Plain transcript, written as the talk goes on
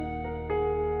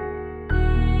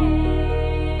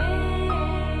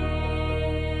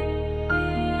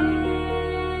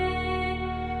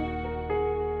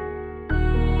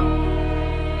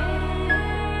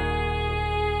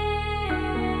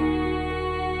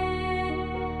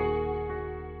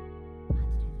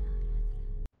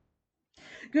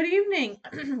Good evening,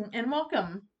 and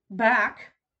welcome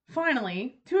back,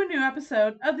 finally, to a new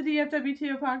episode of the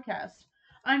DFWTO podcast.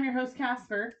 I'm your host,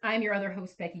 Casper. I'm your other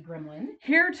host, Becky Gremlin.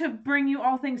 Here to bring you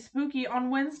all things spooky on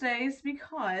Wednesdays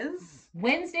because...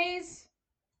 Wednesdays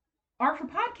are for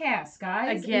podcasts,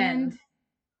 guys. Again. And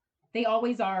they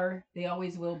always are. They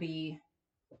always will be.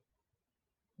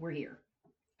 We're here.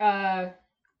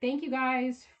 Thank you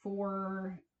guys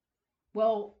for...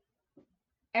 Well,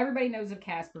 everybody knows of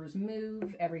Casper's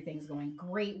move. Everything's going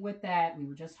great with that. We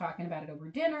were just talking about it over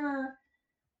dinner.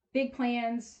 Big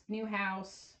plans, new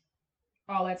house,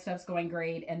 all that stuff's going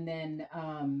great. And then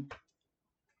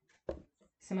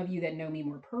some of you that know me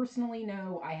more personally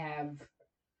know I have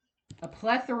a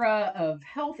plethora of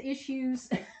health issues.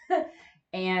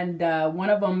 And one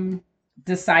of them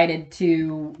decided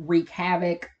to wreak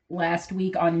havoc last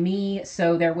week on me.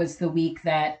 So there was the week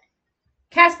that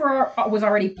Casper was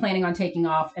already planning on taking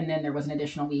off, and then there was an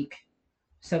additional week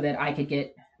so that I could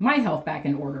get my health back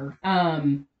in order.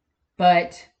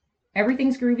 But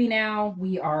everything's groovy now.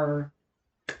 We are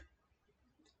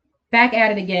back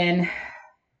at it again.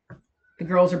 The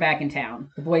girls are back in town.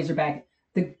 The boys are back.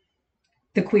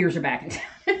 The queers are back in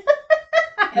town.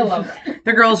 I love that.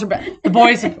 The girls are back. The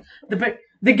boys,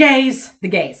 the gays. The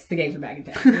gays are back in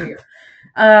town. We're here.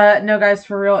 No, guys,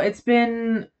 for real.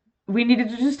 We needed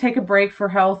to just take a break for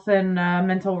health and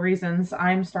mental reasons.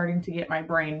 I'm starting to get my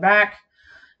brain back.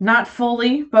 Not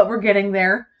fully, but we're getting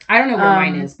there. I don't know where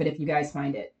mine is, but if you guys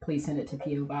find it, please send it to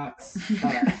P.O. Box.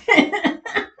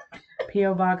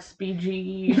 P.O. Box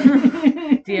BG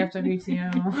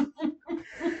DFWTO.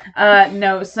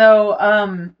 No,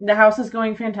 so the house is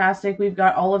going fantastic. We've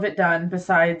got all of it done,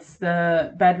 besides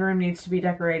the bedroom needs to be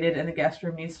decorated and the guest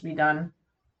room needs to be done.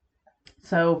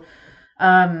 So,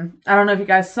 I don't know if you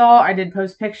guys saw, I did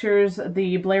post pictures.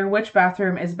 The Blair Witch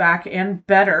bathroom is back and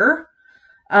better.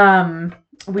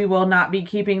 We will not be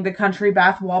keeping the country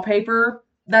bath wallpaper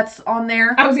that's on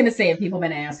there. I was going to say, have people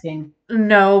been asking?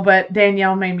 No, but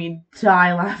Danielle made me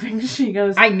die laughing. She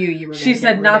goes, I knew you were going to She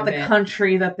said not the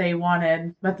country that they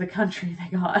wanted, but the country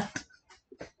they got.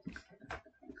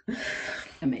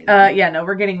 Amazing. Yeah, no,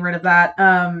 we're getting rid of that.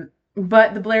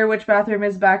 But the Blair Witch bathroom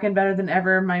is back and better than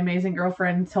ever. My amazing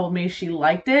girlfriend told me she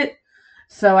liked it,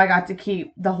 so I got to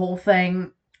keep the whole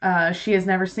thing. She has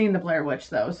never seen the Blair Witch,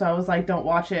 though, so I was like, don't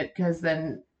watch it, because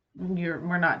then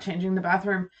we're not changing the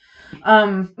bathroom.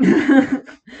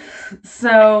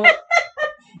 So...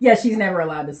 Yeah, she's never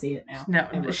allowed to see it now. No,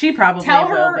 ever. She probably Tell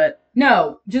will, her, but...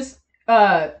 No, just,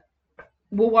 we'll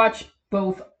watch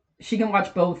both. She can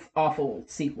watch both awful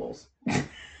sequels.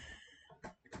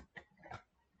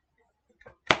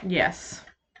 Yes.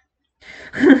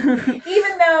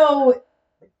 Even though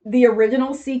the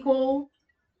original sequel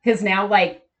has now,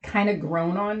 like, kind of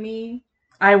grown on me.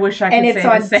 I wish I could say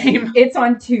the same. It's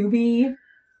on Tubi.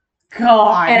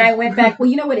 God. And I went back. Well,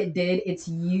 you know what it did? It's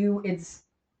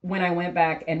when I went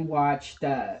back and watched,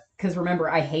 because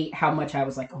remember, I hate how much I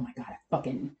was like, oh my God, I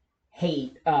fucking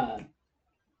hate, oh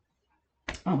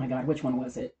my God, which one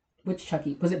was it? Which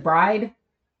Chucky? Was it Bride?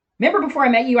 Remember before I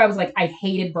met you, I was like, I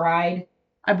hated Bride.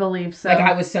 I believe so. Like,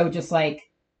 I was so just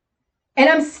like, and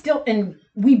I'm still, and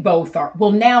we both are. Well,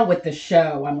 now with the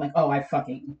show, I'm like, oh, I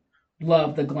fucking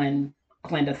love the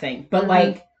Glenda thing. But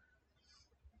like,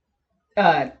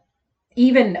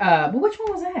 even, well, which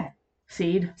one was that?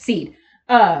 Seed.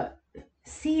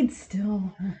 Seed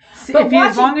still. But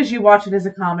as long as you watch it as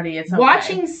a comedy, it's okay.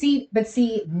 Watching Seed, but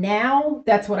see, now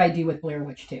that's what I do with Blair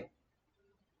Witch 2.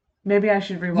 Maybe I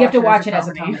should rewatch it. You have to watch it as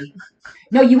a comedy.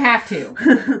 No, you have to.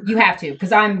 You have to,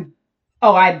 because I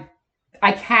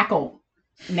cackle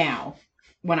now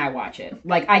when I watch it.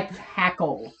 Like, I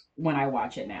cackle when I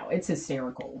watch it now. It's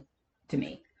hysterical to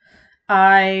me.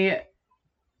 I've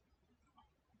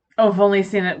only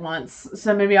seen it once,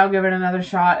 so maybe I'll give it another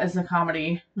shot as a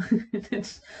comedy. It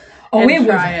was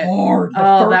hard.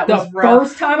 The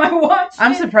first time I watched it.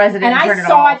 I'm surprised it didn't turn it off. And I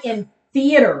saw it in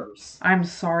theaters. I'm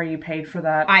sorry you paid for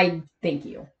that. Thank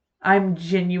you. I'm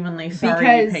genuinely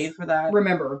sorry you paid for that.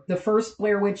 Remember, the first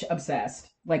Blair Witch, obsessed.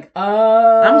 Like,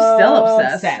 I'm still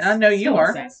obsessed. I know you are.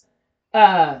 Obsessed.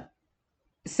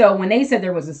 So when they said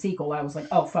there was a sequel, I was like,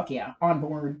 oh, fuck yeah. On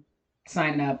board.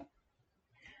 Signing up.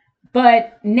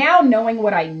 But now knowing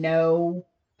what I know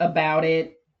about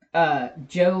it,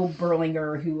 Joe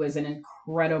Berlinger, who is an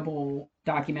incredible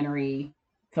documentary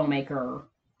filmmaker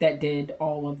that did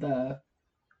all of the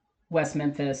West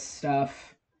Memphis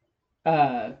stuff,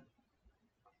 all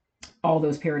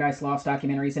those Paradise Lost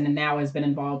documentaries, and now has been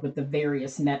involved with the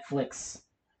various Netflix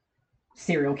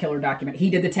serial killer document. He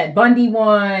did the Ted Bundy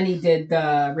one. He did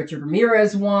the Richard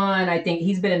Ramirez one. I think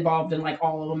he's been involved in like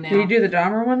all of them now. Did he do the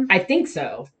Dahmer one? I think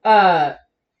so.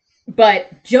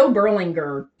 But Joe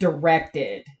Berlinger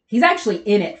directed. He's actually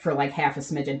in it for like half a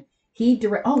smidgen. He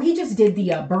just did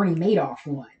the Bernie Madoff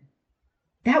one.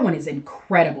 That one is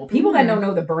incredible. People that don't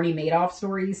know the Bernie Madoff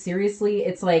stories, seriously,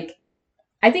 it's like,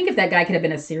 I think if that guy could have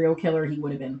been a serial killer, he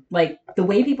would have been. Like, the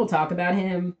way people talk about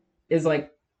him is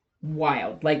like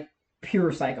wild, like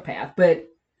pure psychopath. But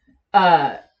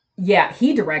yeah,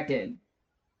 he directed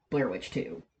Blair Witch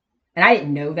 2. And I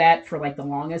didn't know that for like the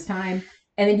longest time.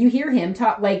 And then you hear him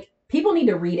talk, like, people need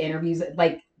to read interviews,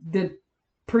 like the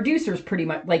producers pretty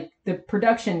much, like the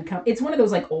production, it's one of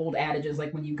those like old adages,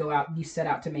 like when you go out, you set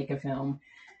out to make a film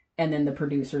and then the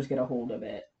producers get a hold of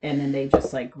it and then they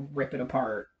just like rip it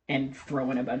apart and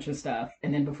throw in a bunch of stuff.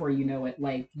 And then before you know it,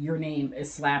 like your name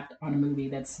is slapped on a movie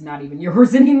that's not even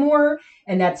yours anymore.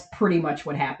 And that's pretty much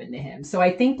what happened to him. So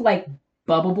I think like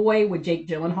Bubble Boy with Jake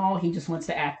Gyllenhaal, he just wants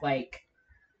to act like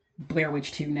Blair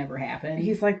Witch 2 never happened.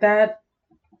 He's like, that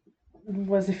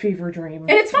was a fever dream.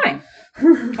 And it's fine.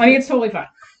 I mean, it's totally fine.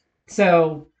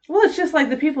 So, well, it's just like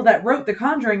the people that wrote The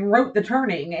Conjuring wrote The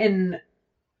Turning, and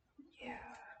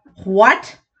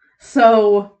what?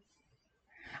 So,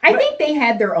 I think they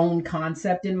had their own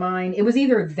concept in mind. It was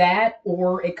either that,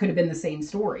 or it could have been the same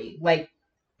story. Like,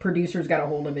 producers got a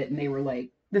hold of it, and they were like,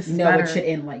 "This is no, better. It should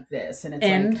end like this," and it's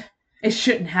end. Like, it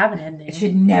shouldn't have an ending. It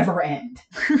should never end.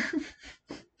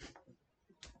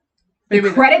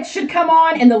 The credits should come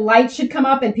on, and the lights should come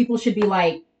up, and people should be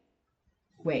like,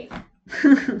 "Wait."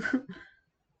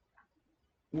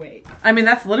 Wait. I mean,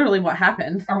 that's literally what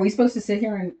happened. Are we supposed to sit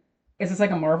here and... Is this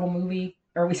like a Marvel movie?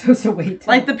 Or are we supposed to wait?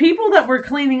 Like, the people that were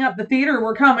cleaning up the theater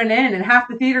were coming in, and half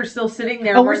the theater's still sitting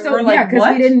there. Oh, we're still... like,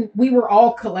 because we were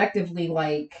all collectively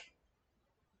like...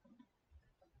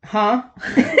 Huh?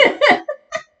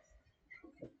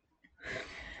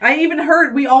 I even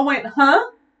heard, we all went, huh?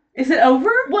 Is it over?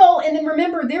 Well, and then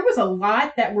remember, there was a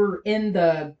lot that were in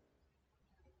the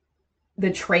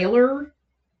trailer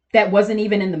that wasn't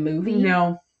even in the movie.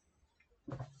 No.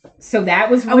 So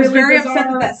that was really I was very bizarre.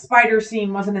 upset that spider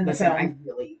scene wasn't in the film.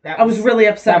 I was really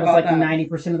upset about that. That was like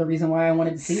 90% of the reason why I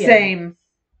wanted to see it. Same.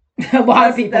 A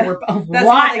lot of people were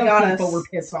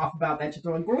pissed off about that. Just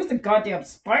like, where was the goddamn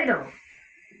spider?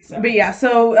 So, but yeah,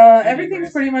 so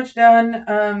everything's pretty much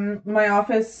done. My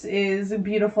office is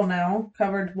beautiful now,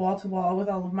 covered wall to wall with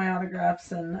all of my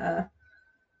autographs and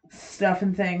stuff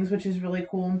and things, which is really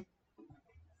cool.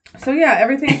 So yeah,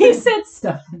 everything. He said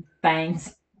stuff and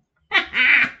things.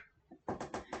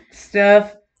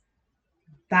 Stuff.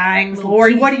 Thanks,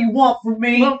 Lori. What do you want from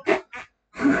me?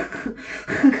 I'm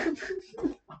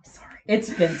sorry.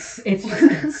 It's just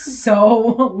been so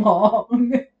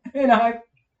long, and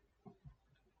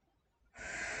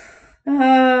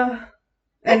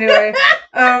anyway,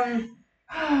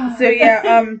 so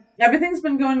yeah, everything's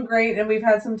been going great, and we've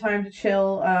had some time to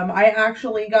chill. I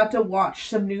actually got to watch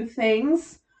some new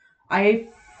things. I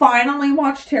finally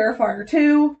watched Terrifier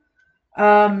 2.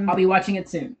 I'll be watching it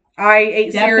soon. I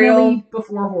ate cereal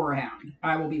before Horror Hound.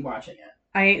 I will be watching it.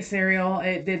 I ate cereal.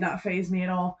 It did not faze me at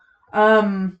all.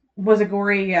 Was it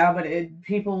gory? Yeah, but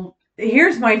people.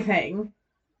 Here's my thing: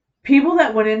 people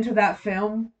that went into that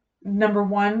film, number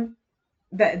one,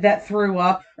 that threw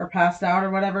up or passed out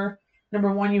or whatever.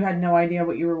 Number one, you had no idea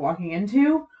what you were walking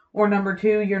into. Or number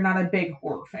two, you're not a big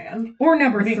horror fan. Or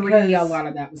number three, a lot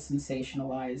of that was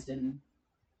sensationalized and...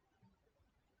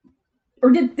 Or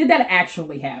did that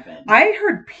actually happen? I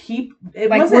heard people...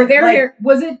 Was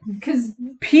it... Because...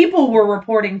 People were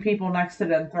reporting people next to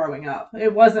them throwing up.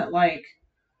 It wasn't like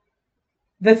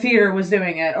the theater was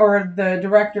doing it or the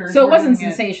directors. So it wasn't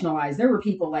sensationalized. There were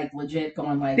people like legit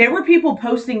going like... There were people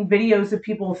posting videos of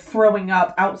people throwing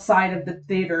up outside of the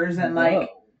theaters and like...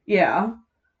 Yeah.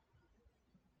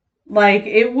 Like,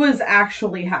 it was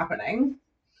actually happening.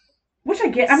 Which I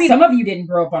get. I mean, some of you didn't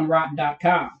grow up on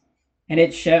Rotten.com, and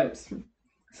it shows.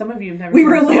 Some of you have never. We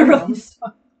were literally.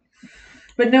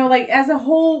 But no, like, as a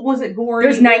whole, was it gory?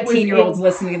 There's 19-year-olds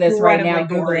listening to this right now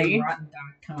googling Googling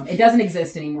Rotten.com. It doesn't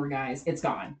exist anymore, guys. It's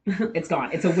gone. It's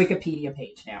gone. It's a Wikipedia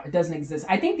page now. It doesn't exist.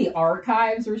 I think the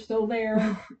archives are still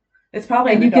there. It's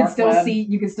probably and in you the can dark still web.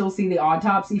 see the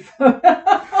autopsy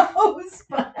photos.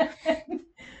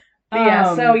 But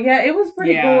yeah, so yeah, it was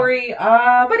pretty gory.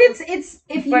 But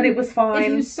it was fine.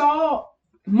 If you saw,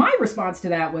 my response to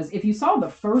that was, if you saw the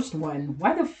first one,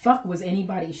 why the fuck was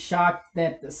anybody shocked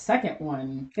that the second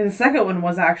one? And the second one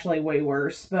was actually way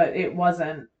worse, but it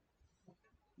wasn't.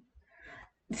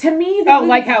 To me,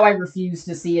 like how I refuse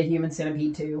to see a Human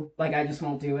Centipede 2. Like, I just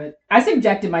won't do it. I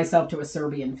subjected myself to a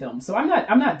Serbian film, so I'm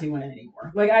not doing it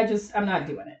anymore. Like, I'm not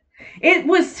doing it. It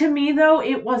was, to me, though,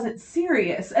 it wasn't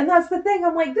serious. And that's the thing.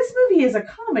 I'm like, this movie is a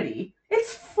comedy.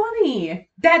 It's funny.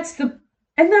 That's the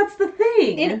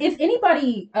thing. And if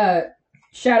anybody,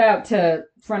 shout out to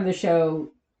friend of the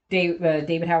show,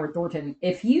 David Howard Thornton.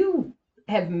 If you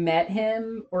have met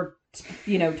him or,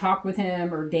 talked with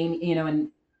him or Damien, and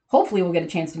hopefully we'll get a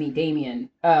chance to meet Damien,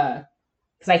 because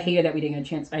I hated that I didn't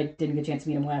get a chance to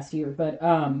meet him last year. But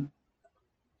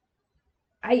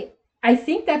I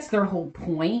think that's their whole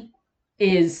point,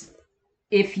 is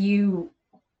there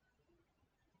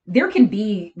can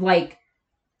be, like,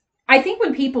 I think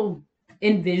when people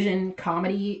envision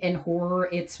comedy and horror,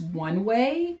 it's one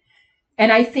way.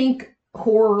 And I think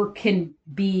horror can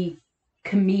be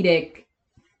comedic,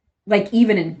 like,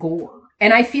 even in gore.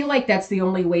 And I feel like that's the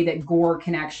only way that gore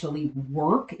can actually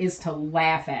work, is to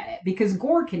laugh at it. Because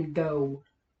gore can go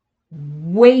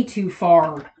way too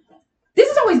far. This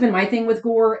has always been my thing with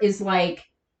gore, is like,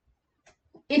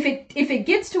 if it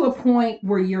gets to a point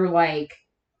where you're like,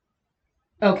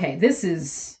 okay, this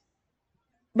is,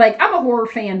 like, I'm a horror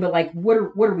fan, but, like, what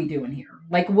are we doing here?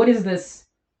 Like, what is this?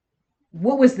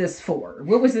 What was this for?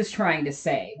 What was this trying to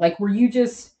say? Like, are you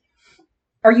just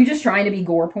trying to be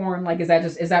gore porn? Like, is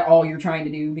that all you're trying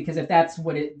to do? Because if that's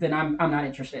what then I'm not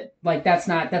interested. Like,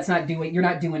 you're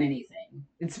not doing anything.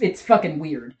 It's fucking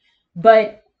weird.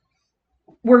 But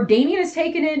where Damien has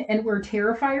taken it and where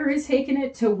Terrifier has taken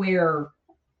it to where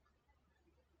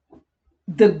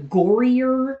the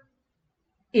gorier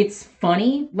it's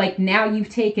funny, like, now you've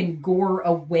taken gore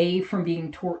away from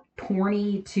being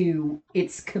porny to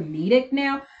it's comedic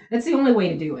now. That's the only way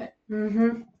to do it.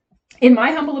 Mm-hmm. In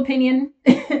my humble opinion,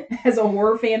 as a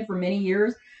horror fan for many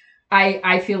years,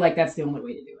 I feel like that's the only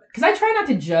way to do it. Because I try not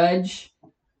to judge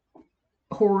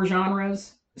horror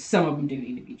genres. Some of them do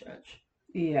need to be judged.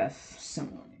 Yes. Some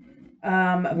of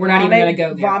them. We're not even going to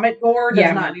go there. Vomit gore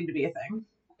does not need to be a thing.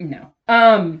 No.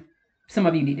 Some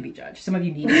of you need to be judged. Some of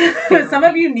you need therapy. Some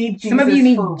of you need Jesus. Some of you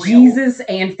need Jesus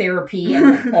and therapy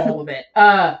and all of it.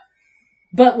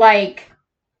 But, like,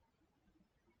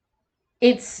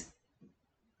 I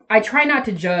try not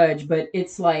to judge, but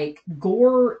it's like,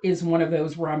 gore is one of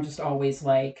those where I'm just always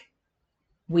like,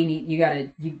 you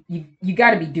gotta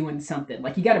be doing something.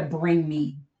 Like, you gotta bring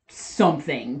me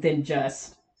something than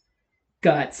just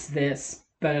guts, this,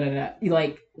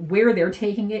 like, where they're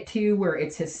taking it to, where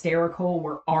it's hysterical,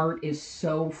 where art is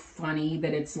so funny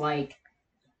that it's like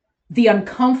the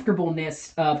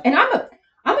uncomfortableness of, and I'm a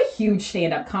huge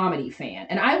stand-up comedy fan,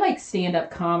 and I like stand-up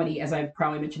comedy, as I've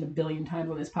probably mentioned a billion times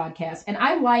on this podcast, and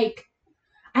I like,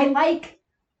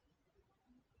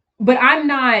 but I'm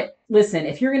not, listen,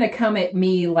 if you're going to come at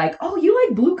me like, oh, you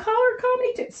like blue-collar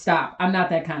comedy too? Stop. I'm not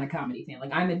that kind of comedy fan.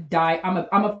 Like, I'm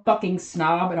a fucking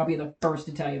snob, and I'll be the first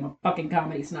to tell you I'm a fucking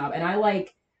comedy snob, and I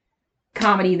like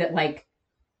comedy that, like,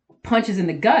 punches in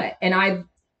the gut, and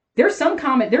there's some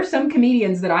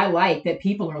comedians that I like that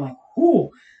people are like, ooh,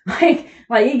 like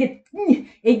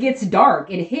it gets dark,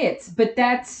 it hits, but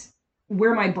that's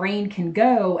where my brain can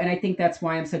go, and I think that's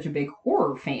why I'm such a big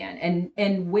horror fan.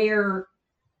 And where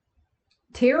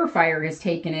Terrifier has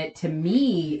taken it, to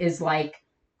me, is like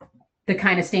the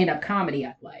kind of stand-up comedy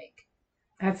I like.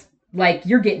 That's like,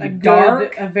 you're getting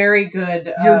dark, a very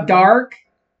good. You're dark,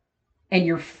 and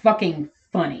you're fucking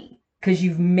funny. Because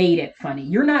you've made it funny.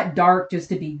 You're not dark just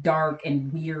to be dark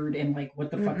and weird and like,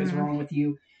 what the fuck is wrong with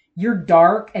you? You're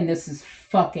dark, and this is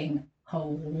fucking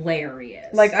hilarious.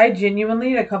 Like, I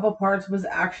genuinely, a couple parts, was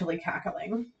actually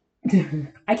cackling.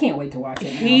 I can't wait to watch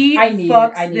it now. He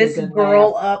fucks this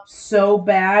girl up so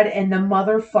bad, and the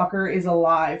motherfucker is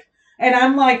alive. And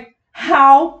I'm like,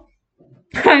 how?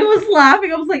 I was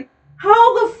laughing. I was like,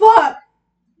 how the fuck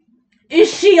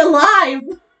is she alive?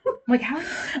 Like, how?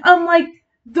 I'm like,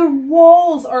 the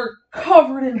walls are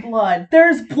covered in blood.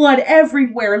 There's blood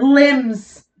everywhere.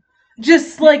 Limbs.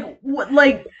 Just like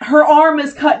her arm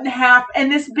is cut in half,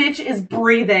 and this bitch is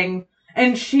breathing,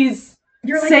 and she's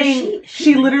saying,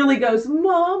 she literally goes,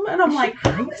 Mom, and I'm like,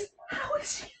 how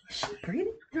is she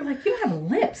breathing? They're like, you don't have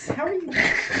lips. How did you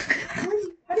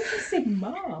say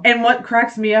Mom? And what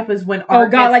cracks me up is when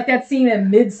Art like that scene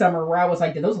in Midsummer where I was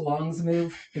like, did those lungs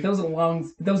move? Did those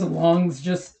lungs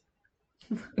just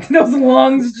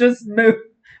move?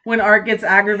 When Art gets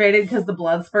aggravated because the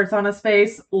blood spurts on his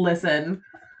face, listen.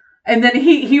 And then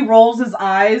he rolls his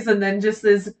eyes and then just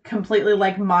is completely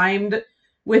like mimed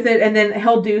with it. And then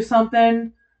he'll do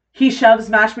something. He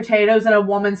shoves mashed potatoes in a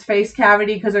woman's face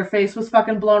cavity because her face was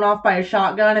fucking blown off by a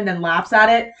shotgun and then laughs at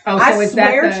it. Oh, so I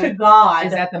swear to God.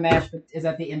 Is that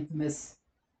the infamous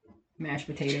mashed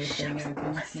potato thing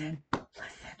open. Listen.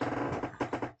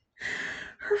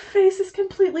 Her face is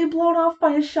completely blown off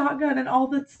by a shotgun, and all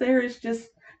that's there is just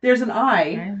there's an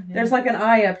eye. There's like an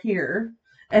eye up here,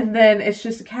 and then it's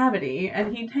just a cavity.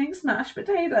 And he takes mashed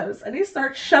potatoes and he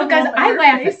starts shoving. Guys, I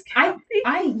laugh. Let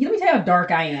me tell you how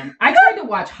dark I am. I tried to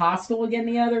watch Hostel again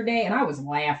the other day, and I was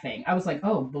laughing. I was like,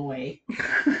 oh boy,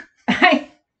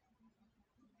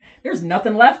 there's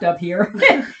nothing left up here.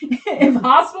 If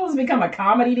Hostel has become a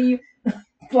comedy to you,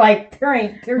 like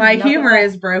there's my humor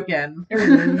is broken.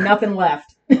 There's nothing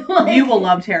left. Like, you will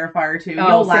love Terrifier too.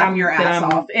 You'll laugh your ass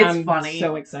off. It's funny.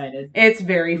 So excited. It's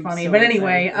very funny. So but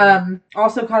anyway,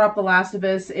 also caught up The Last of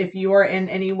Us. If you are in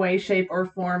any way, shape, or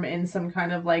form in some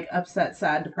kind of like upset,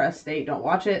 sad, depressed state, don't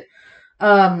watch it.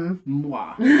 No.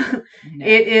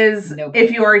 It is. No.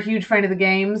 If you are a huge fan of the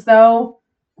games, though,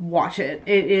 watch it.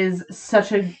 It is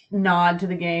such a nod to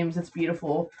the games. It's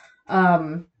beautiful.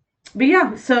 But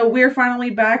yeah, so we're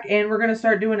finally back, and we're gonna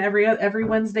start doing every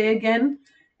Wednesday again.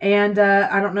 And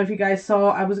I don't know if you guys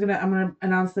saw. I'm gonna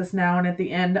announce this now, and at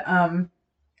the end,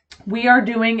 we are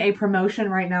doing a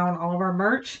promotion right now on all of our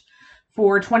merch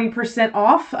for 20%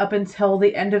 off up until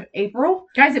the end of April.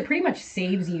 Guys, it pretty much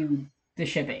saves you the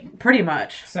shipping. Pretty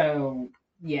much. So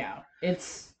yeah,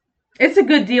 it's a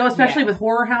good deal, especially with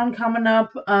Horror Hound coming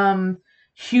up.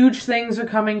 Huge things are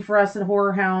coming for us at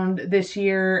Horror Hound this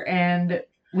year, and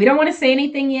we don't want to say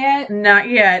anything yet. Not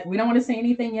yet. We don't want to say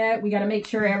anything yet. We got to make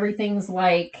sure everything's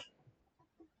like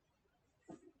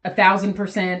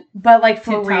 1,000%. But like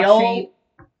for real, shape.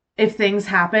 If things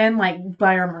happen, like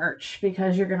buy our merch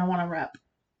because you're gonna want to rep.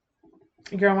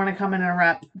 You're gonna want to come in and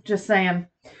rep. Just saying.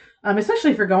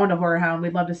 Especially if you're going to Horror Hound,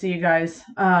 we'd love to see you guys.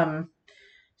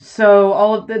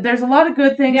 So there's a lot of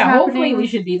good things. Yeah, happening. Hopefully we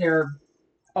should be there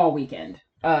all weekend.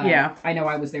 Yeah, I know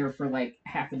I was there for like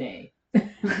half a day.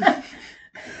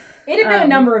 It had been a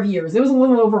number of years. It was a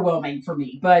little overwhelming for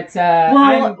me, but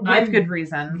I'm good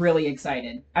reason. Really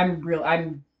excited.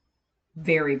 I'm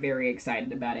very, very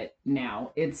excited about it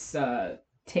now. It's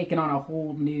taken on a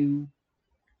whole new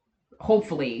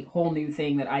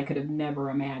thing that I could have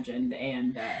never imagined,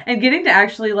 and getting to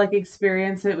actually like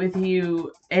experience it with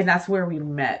you, and that's where we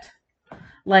met.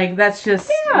 Like that's just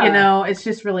it's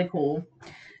just really cool,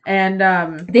 and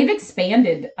they've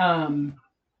expanded. I'm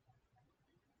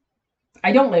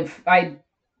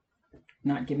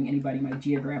not giving anybody my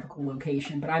geographical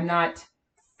location, but I'm not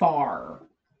far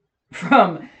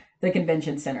from the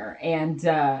convention center. And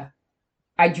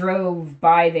I drove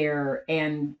by there,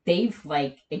 and they've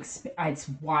like, it's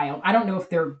wild. I don't know if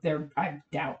I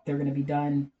doubt they're going to be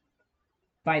done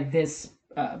by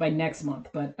next month,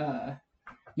 but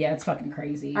yeah, it's fucking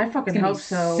crazy. I fucking hope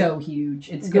so. So huge.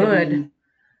 It's good.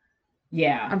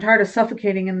 Yeah. I'm tired of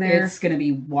suffocating in there. It's going to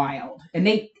be wild. And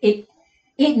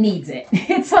it needs it.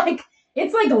 It's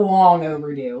like long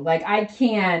overdue. Like I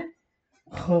can't.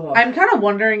 Ugh. I'm kind of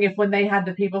wondering if when they had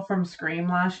the people from Scream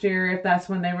last year, if that's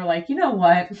when they were like, you know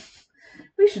what,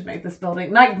 we should make this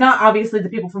building. Like, not obviously the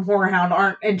people from Horror Hound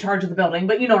aren't in charge of the building,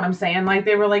 but you know what I'm saying. Like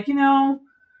they were like,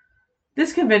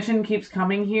 this convention keeps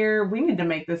coming here. We need to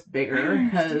make this bigger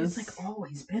because it's like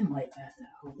always been like that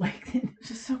though. Like it's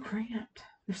just so cramped.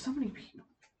 There's so many people.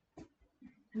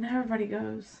 And everybody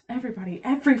goes. Everybody.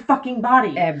 Every fucking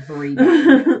body. Everybody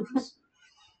goes.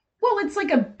 Well, it's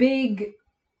like a big,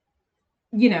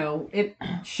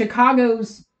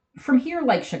 Chicago's, from here,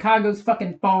 like, Chicago's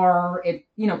fucking far.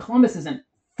 Columbus isn't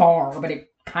far, but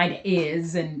it kind of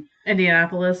is. And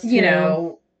Indianapolis,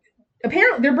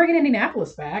 apparently they're bringing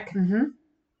Indianapolis back. Mm-hmm.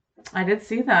 I did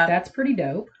see that. That's pretty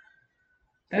dope.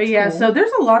 But yeah, cool. So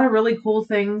there's a lot of really cool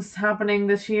things happening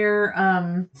this year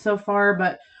so far,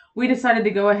 but we decided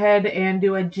to go ahead and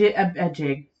do a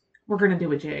jig. We're going to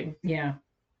do a jig. Yeah.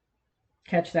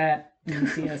 Catch that when you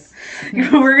see us.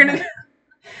 We're going to...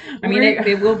 I mean,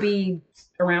 it will be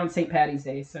around St. Patty's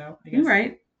Day, so I guess. You're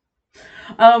right.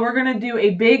 We're going to do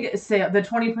a big sale, the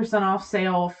 20% off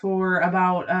sale for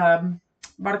about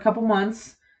a couple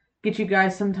months. Get you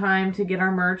guys some time to get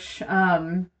our merch.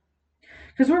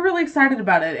 Because we're really excited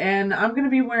about it. And I'm going to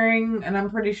be wearing, and I'm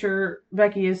pretty sure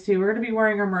Becky is too, we're going to be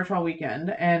wearing our merch all weekend.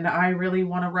 And I really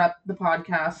want to rep the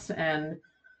podcast. And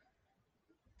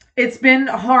it's been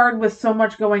hard with so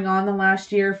much going on the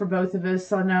last year for both of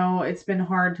us. I know it's been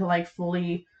hard to like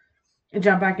fully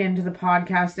jump back into the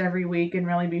podcast every week and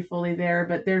really be fully there.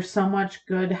 But there's so much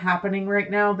good happening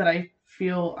right now that I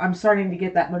feel I'm starting to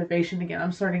get that motivation again.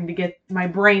 I'm starting to get my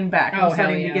brain back. I'm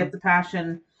starting to get the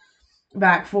passion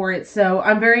back for it. So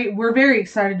we're very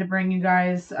excited to bring you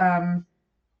guys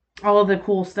all of the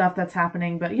cool stuff that's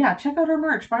happening. But yeah, check out our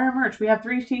merch. Buy our merch. We have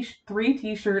three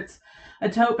t-shirts, a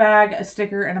tote bag, a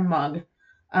sticker, and a mug.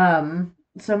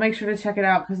 So make sure to check it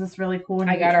out because it's really cool and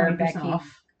I you get got our 20% Becky.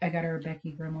 off. I got our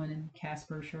Becky Gremlin and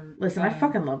Casper shirt. Listen, I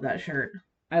fucking love that shirt.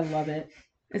 I love it.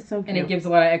 It's so cute. And it gives a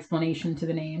lot of explanation to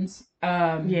the names.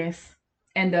 Yes.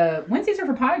 And Wednesdays are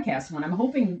for podcast one. I'm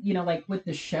hoping, like with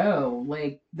the show,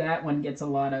 like that one gets a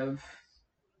lot of.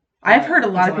 I've heard a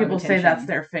lot of people say that's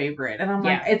their favorite, and I'm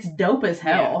like, it's dope as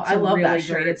hell. I love that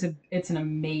shirt. It's an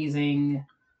amazing.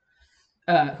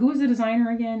 Who is the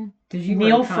designer again? Because you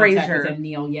Neil Fraser.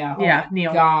 Neil, yeah, yeah,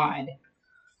 Neil. God,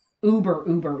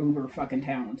 uber fucking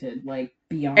talented, like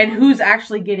beyond. And who's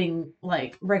actually getting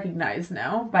like recognized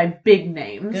now by big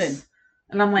names? Good.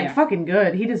 And I'm like, fucking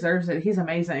good. He deserves it. He's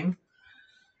amazing.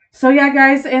 So yeah,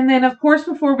 guys, and then of course,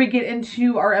 before we get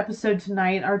into our episode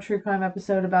tonight, our true crime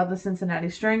episode about the Cincinnati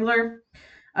Strangler,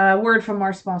 word from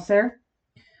our sponsor: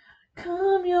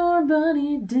 calm your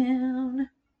buddy down.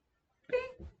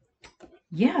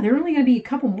 Yeah, there are only going to be a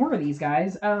couple more of these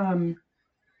guys. I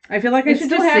feel like I should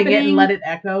just sing it and let it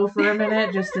echo for a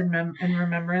minute, just in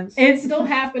remembrance. It's still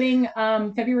happening.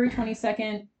 February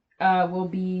 22nd will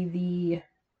be the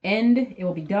end. It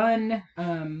will be done.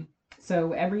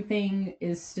 So everything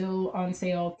is still on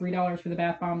sale. $3 for the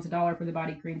bath bombs, $1 for the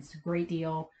body creams. It's a great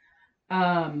deal.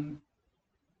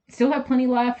 Still have plenty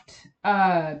left.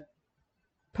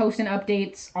 Posting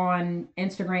updates on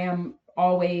Instagram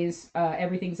always.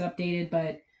 Everything's updated,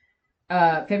 but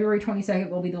February 22nd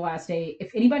will be the last day.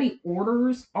 If anybody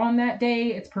orders on that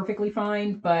day, it's perfectly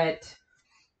fine, but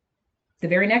the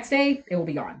very next day, it will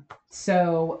be gone.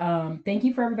 So thank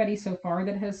you for everybody so far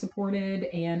that has supported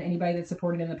and anybody that's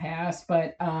supported in the past.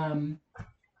 But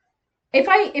if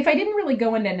I didn't really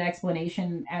go into an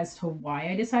explanation as to why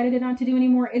I decided not to do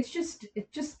anymore, it's just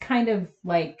kind of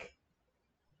like,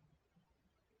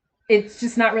 it's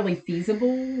just not really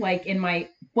feasible. Like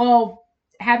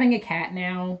having a cat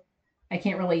now, I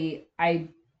can't really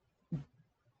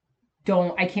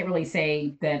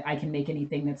say that I can make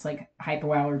anything that's like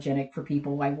hypoallergenic for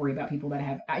people. I worry about people that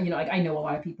have, like I know a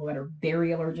lot of people that are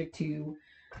very allergic to.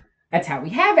 That's how we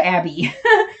have Abby,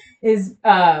 is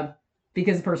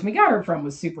because the person we got her from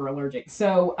was super allergic.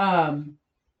 So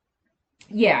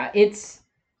yeah,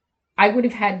 I would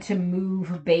have had to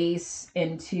move base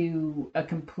into a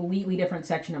completely different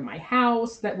section of my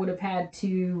house that would have had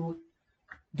to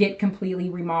get completely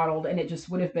remodeled, and it just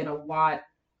would have been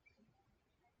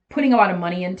putting a lot of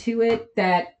money into it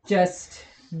that just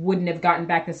wouldn't have gotten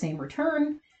back the same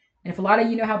return. And if a lot of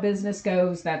you know how business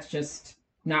goes, that's just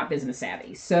not business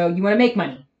savvy. So you want to make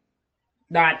money,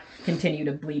 not continue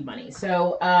to bleed money.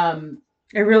 So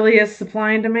it really is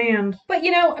supply and demand. But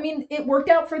it worked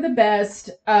out for the best.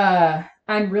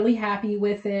 I'm really happy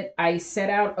with it. I set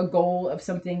out a goal of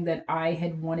something that I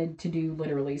had wanted to do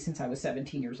literally since I was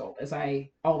 17 years old, as I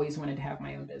always wanted to have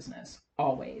my own business,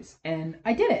 always. And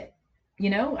I did it.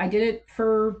 I did it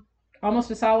for almost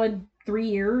a solid 3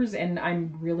 years, and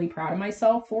I'm really proud of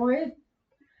myself for it.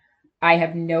 I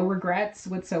have no regrets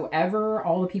whatsoever.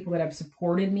 All the people that have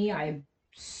supported me, I'm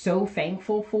so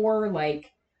thankful for.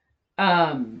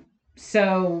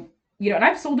 So, and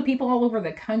I've sold to people all over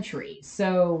the country.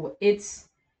 So it's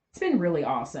been really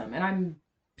awesome, and I'm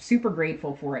super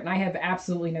grateful for it. And I have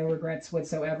absolutely no regrets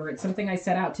whatsoever. It's something I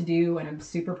set out to do, and I'm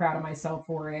super proud of myself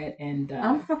for it. And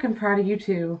I'm fucking proud of you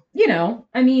too.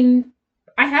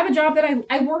 I have a job that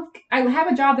I have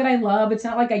a job that I love. It's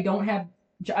not like I don't have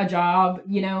a job,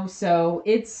 so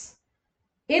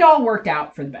it all worked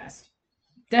out for the best.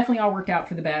 Definitely all worked out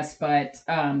for the best, but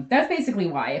that's basically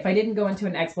why. If I didn't go into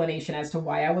an explanation as to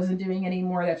why I wasn't doing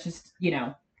anymore, that's just,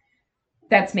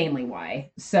 that's mainly why.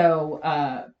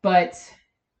 So, but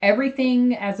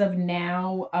everything as of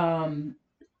now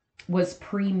was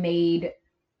pre-made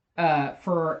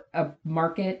for a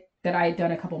market that I had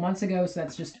done a couple months ago. So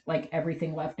that's just like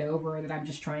everything left over that I'm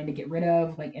just trying to get rid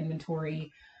of, like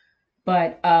inventory.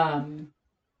 But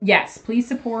yes, please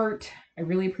support. I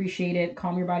really appreciate it.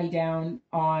 Calm Your Body Down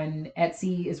on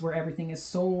Etsy is where everything is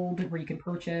sold, where you can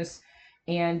purchase.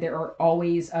 And there are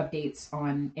always updates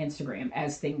on Instagram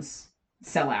as things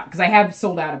sell out. Because I have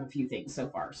sold out of a few things so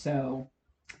far. So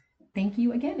thank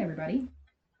you again, everybody.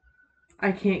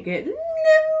 I can't get "Let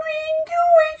me do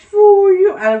it for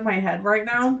you" out of my head right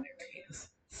now.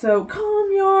 So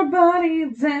calm your body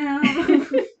down.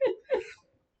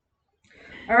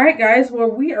 All right, guys.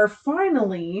 Well, we are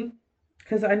finally,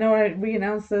 because I know we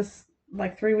announced this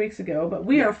like 3 weeks ago, but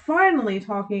we are finally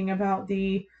talking about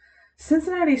the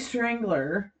Cincinnati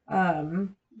Strangler.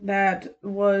 That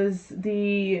was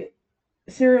the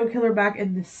serial killer back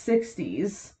in the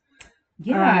 60s.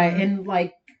 Yeah, in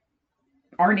like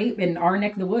in our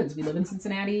neck of the woods. We live in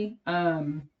Cincinnati.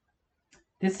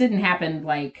 This didn't happen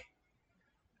like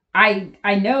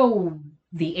I know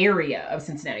the area of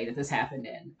Cincinnati that this happened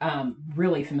in.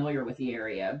 Really familiar with the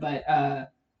area, but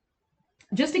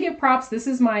just to give props, this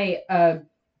is my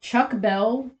Chuck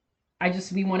Bell.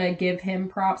 We want to give him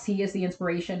props. He is the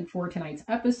inspiration for tonight's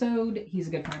episode. He's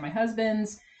a good friend of my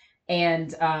husband's,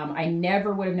 and I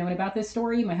never would have known about this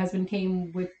story. My husband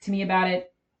came to me about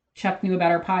it. Chuck knew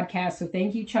about our podcast, so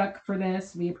thank you, Chuck, for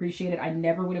this. We appreciate it. I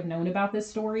never would have known about this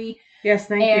story. Yes,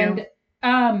 thank you.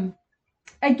 And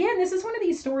again, this is one of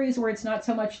these stories where it's not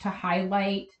so much to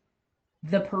highlight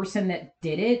the person that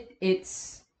did it.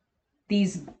 It's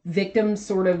these victims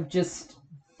sort of just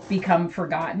become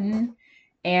forgotten,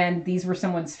 and these were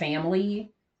someone's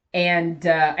family. And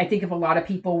I think if a lot of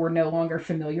people were no longer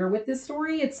familiar with this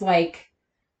story, it's like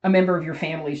a member of your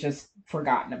family's just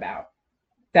forgotten about.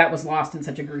 That was lost in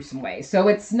such a gruesome way. So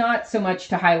it's not so much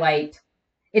to highlight.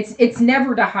 It's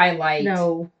never to highlight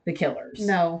the killers.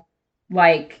 No.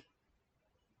 Like,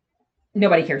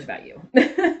 nobody cares about you.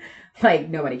 Like,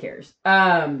 nobody cares.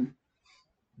 The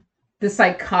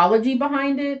psychology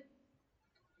behind it,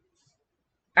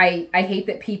 I hate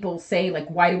that people say, like,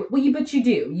 why do well, but you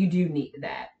do need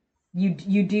that. You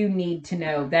do need to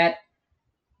know that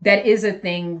is a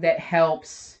thing that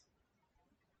helps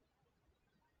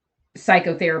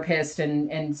psychotherapists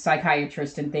and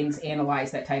psychiatrists and things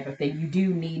analyze that type of thing. You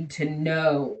do need to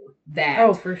know that.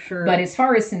 Oh, for sure. But as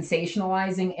far as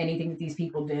sensationalizing anything that these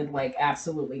people did, like,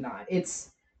 absolutely not.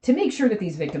 It's to make sure that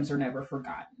these victims are never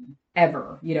forgotten,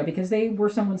 ever, because they were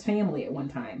someone's family at one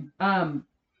time.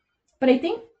 But I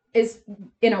think is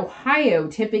in Ohio,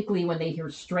 typically when they hear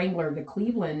Strangler, the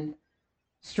Cleveland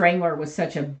Strangler was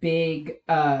such a big,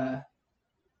 I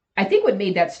think what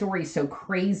made that story so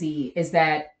crazy is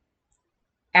that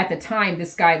at the time,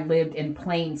 this guy lived in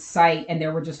plain sight, and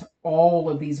there were just all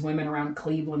of these women around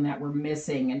Cleveland that were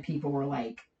missing, and people were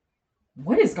like,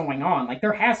 what is going on? Like,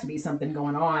 there has to be something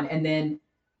going on. And then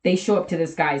they show up to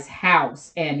this guy's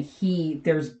house, and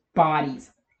there's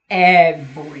bodies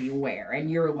everywhere,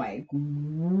 and you're like,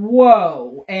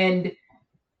 whoa. And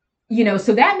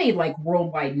so that made like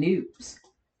worldwide news.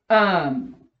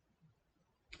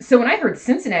 So when I heard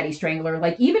Cincinnati Strangler,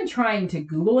 like, even trying to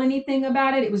Google anything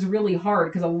about it, it was really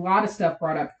hard because a lot of stuff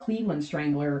brought up Cleveland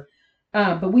Strangler.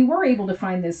 But we were able to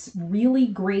find this really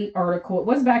great article. It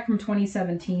was back from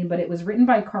 2017, but it was written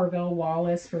by Carvel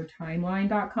Wallace for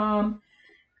Timeline.com.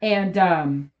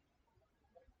 And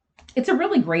it's a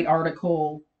really great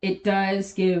article. It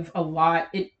does give a lot.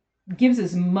 It gives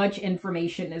as much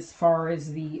information as far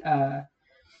as the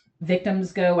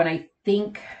victims go. And I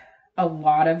think a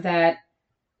lot of that,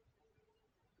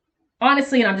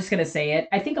 honestly, and I'm just going to say it,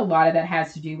 I think a lot of that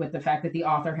has to do with the fact that the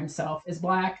author himself is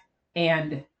Black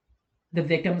and the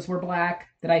victims were Black,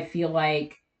 that I feel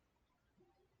like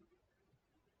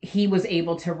he was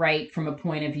able to write from a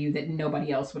point of view that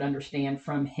nobody else would understand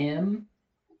from him,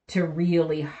 to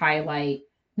really highlight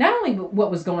not only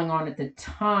what was going on at the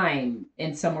time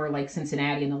in somewhere like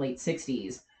Cincinnati in the late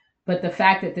 60s, but the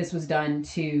fact that this was done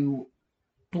to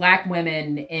Black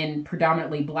women in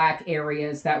predominantly Black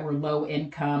areas that were low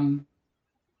income,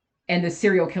 and the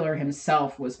serial killer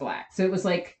himself was Black. So it was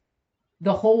like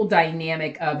the whole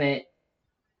dynamic of it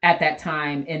at that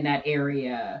time in that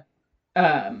area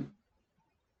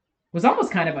was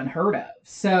almost kind of unheard of.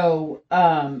 So,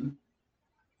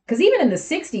 because even in the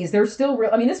 60s, there's still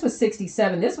this was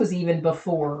 67. This was even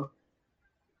before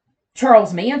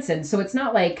Charles Manson. So it's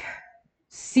not like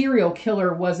serial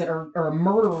killer wasn't, or a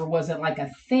murderer wasn't like a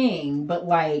thing, but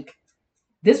like,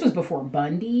 this was before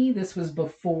Bundy. This was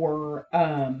before,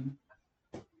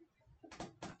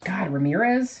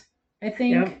 Ramirez, I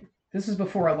think. Yep. This was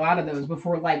before a lot of those,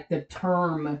 before like the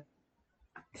term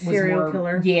serial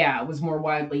killer. Yeah, it was more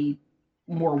widely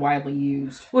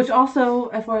used. Which also,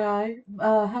 FYI,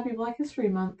 Happy Black History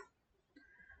Month.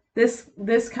 This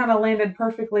kind of landed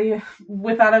perfectly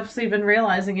without us even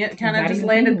realizing it. Kind of just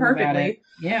landed perfectly.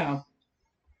 Yeah.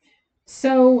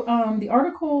 So the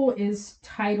article is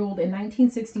titled, "In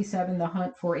 1967, the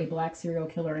hunt for a Black serial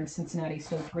killer in Cincinnati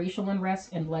stoked racial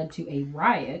unrest and led to a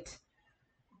riot.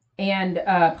 And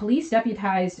police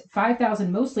deputized 5,000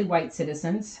 mostly white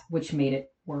citizens, which made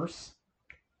it worse,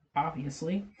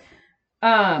 obviously."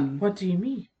 What do you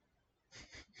mean?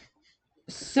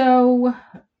 So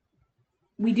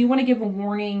we do want to give a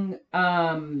warning.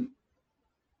 There's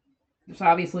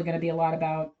obviously going to be a lot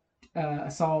about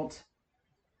assault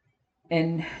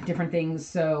and different things.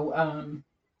 So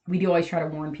we do always try to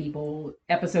warn people.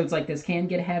 Episodes like this can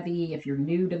get heavy. If you're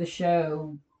new to the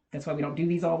show, that's why we don't do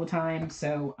these all the time.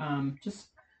 So just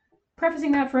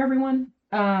prefacing that for everyone.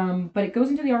 But it goes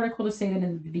into the article to say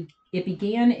that it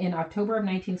began in October of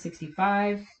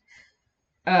 1965.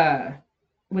 Uh,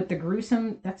 with the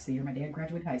gruesome, that's the year my dad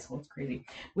graduated high school. It's crazy.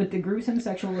 With the gruesome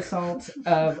sexual assault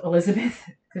of Elizabeth,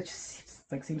 it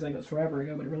just seems like it was forever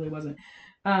ago, but it really wasn't.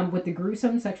 With the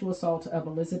gruesome sexual assault of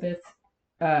Elizabeth,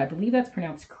 I believe that's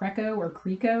pronounced Kreko or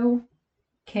Kreko,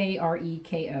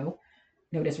 Kreko.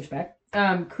 No disrespect.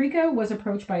 Kriko was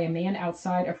approached by a man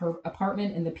outside of her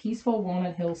apartment in the peaceful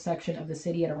Walnut Hills section of the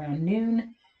city at around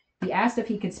noon. He asked if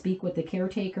he could speak with the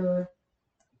caretaker,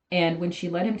 and when she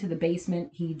led him to the basement,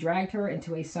 he dragged her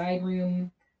into a side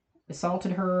room,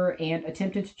 assaulted her, and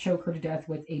attempted to choke her to death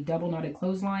with a double knotted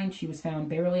clothesline. She was found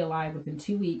barely alive within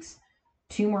 2 weeks.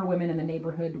 Two more women in the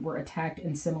neighborhood were attacked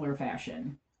in similar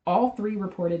fashion. All three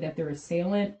reported that their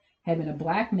assailant had been a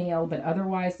black male, but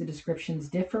otherwise the descriptions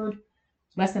differed.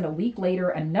 Less than a week later,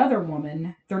 another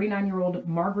woman, 39-year-old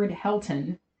Margaret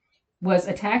Helton, was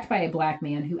attacked by a black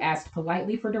man who asked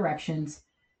politely for directions,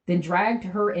 then dragged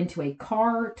her into a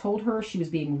car, told her she was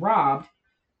being robbed,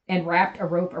 and wrapped a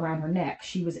rope around her neck.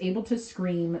 She was able to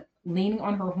scream, leaning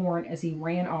on her horn as he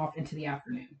ran off into the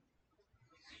afternoon.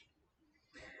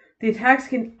 The attacks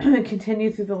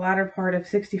continued through the latter part of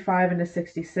 65 into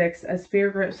 66 as fear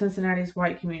gripped Cincinnati's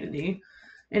white community.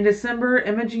 In December,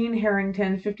 Imogene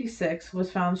Harrington, 56,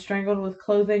 was found strangled with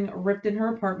clothing ripped in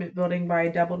her apartment building by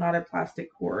a double-knotted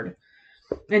plastic cord.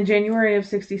 In January of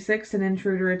 66, an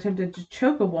intruder attempted to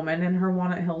choke a woman in her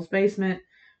Walnut Hills basement.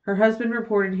 Her husband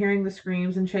reported hearing the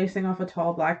screams and chasing off a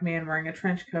tall black man wearing a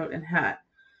trench coat and hat.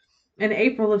 In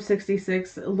April of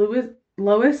 66,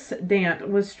 Lois Dant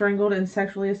was strangled and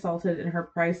sexually assaulted in her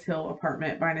Price Hill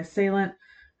apartment by an assailant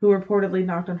who reportedly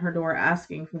knocked on her door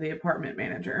asking for the apartment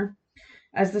manager.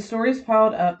 As the stories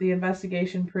piled up, the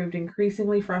investigation proved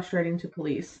increasingly frustrating to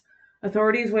police.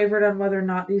 Authorities wavered on whether or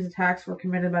not these attacks were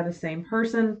committed by the same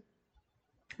person,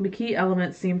 but key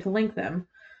elements seemed to link them.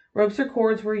 Ropes or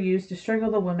cords were used to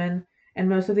strangle the women, and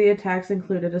most of the attacks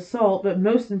included assault, but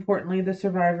most importantly, the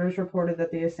survivors reported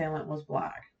that the assailant was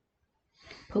black.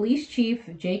 Police Chief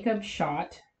Jacob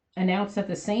Schott announced that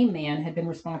the same man had been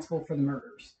responsible for the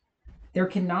murders. There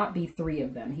cannot be three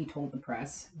of them, he told the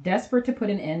press. Desperate to put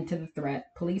an end to the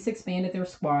threat, police expanded their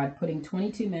squad, putting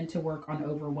 22 men to work on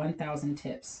over 1,000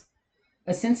 tips.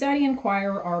 A Cincinnati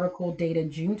Enquirer article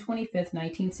dated June 25th,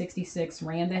 1966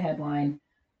 ran the headline,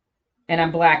 and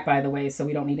I'm black, by the way, so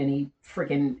we don't need any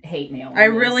freaking hate mail.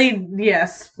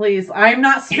 Yes, please. I am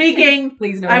not speaking.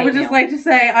 Please, no. I would just like to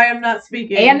say I am not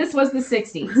speaking. And this was the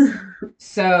 60s.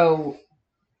 So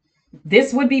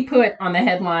this would be put on the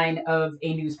headline of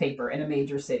a newspaper in a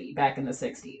major city back in the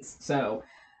 60s. So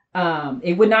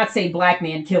it would not say black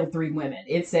man killed 3 women.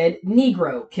 It said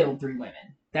Negro killed 3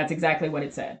 women. That's exactly what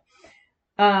it said.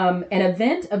 An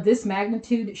event of this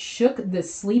magnitude shook the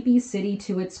sleepy city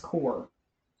to its core.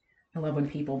 I love when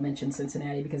people mention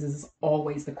Cincinnati because this is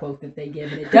always the quote that they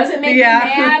give. And it doesn't make me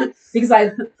mad because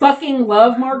I fucking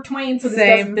love Mark Twain. So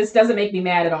this doesn't make me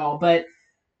mad at all. But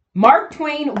Mark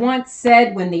Twain once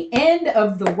said, when the end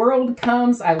of the world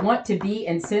comes, I want to be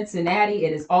in Cincinnati.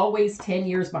 It is always 10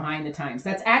 years behind the times.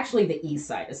 That's actually the east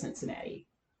side of Cincinnati.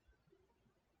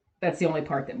 That's the only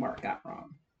part that Mark got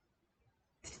wrong.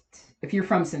 If you're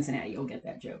from Cincinnati, you'll get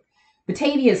that joke.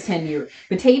 Batavia is 10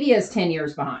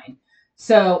 years behind.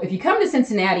 So if you come to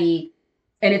Cincinnati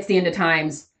and it's the end of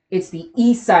times, it's the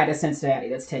east side of Cincinnati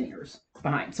that's 10 years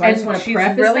behind. So I just want to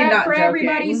preface that for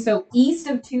everybody. So east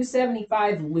of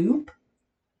 275 Loop,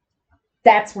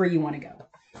 that's where you want to go.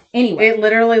 Anyway. It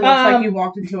literally looks like you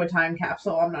walked into a time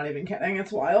capsule. I'm not even kidding.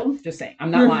 It's wild. Just saying. I'm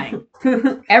not lying.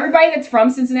 Everybody that's from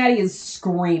Cincinnati is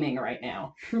screaming right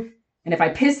now. And if I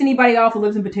pissed anybody off who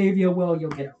lives in Batavia, well,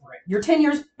 you'll get over it. You're 10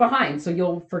 years behind, so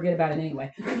you'll forget about it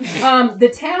anyway.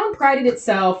 The town prided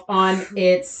itself on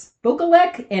its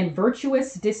bucolic and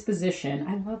virtuous disposition.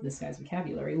 I love this guy's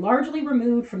vocabulary. Largely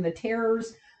removed from the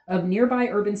terrors of nearby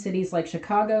urban cities like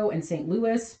Chicago and St.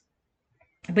 Louis.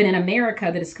 But in America,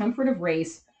 the discomfort of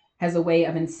race has a way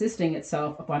of insisting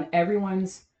itself upon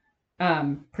everyone's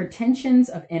pretensions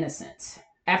of innocence.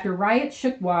 After riots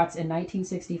shook Watts in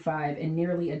 1965 and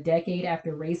nearly a decade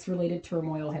after race-related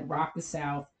turmoil had rocked the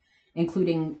South,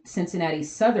 including Cincinnati's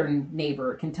southern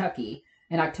neighbor, Kentucky,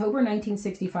 an October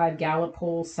 1965 Gallup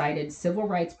poll cited civil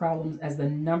rights problems as the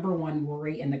 #1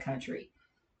 worry in the country.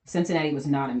 Cincinnati was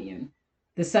not immune.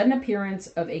 The sudden appearance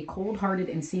of a cold-hearted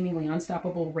and seemingly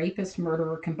unstoppable rapist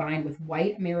murderer combined with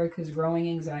white America's growing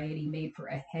anxiety made for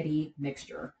a heady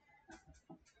mixture.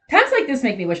 Times like this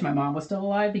make me wish my mom was still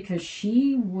alive because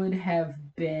she would have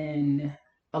been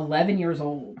 11 years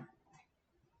old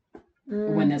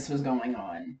when this was going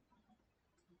on.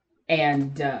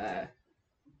 And,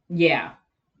 yeah,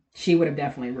 she would have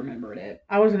definitely remembered it.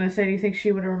 I was going to say, do you think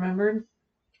she would have remembered?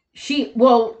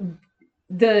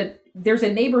 there's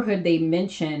a neighborhood they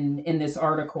mention in this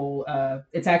article.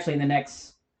 It's actually in the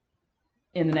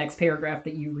next paragraph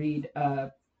that you read.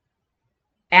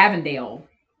 Avondale,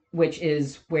 which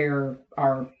is where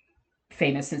our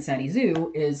famous Cincinnati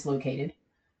Zoo is located.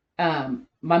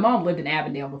 My mom lived in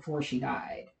Avondale before she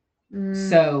died.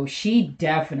 So she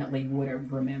definitely would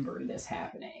have remembered this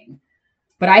happening.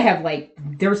 But I have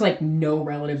there's no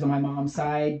relatives on my mom's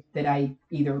side that I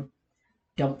either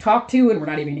don't talk to, and we're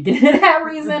not even going to get into that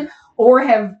reason, or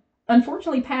have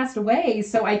unfortunately passed away.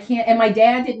 So I can't, and my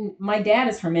dad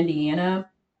is from Indiana.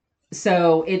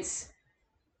 So it's,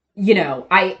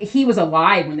 he was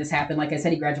alive when this happened. Like I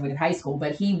said, he graduated high school,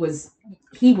 but he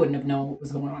wouldn't have known what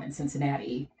was going on in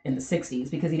Cincinnati in the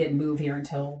 60s because he didn't move here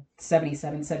until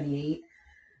 77, 78.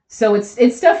 So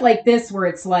it's stuff like this where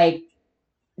it's like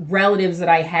relatives that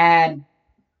I had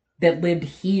that lived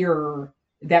here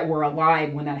that were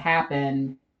alive when that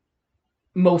happened.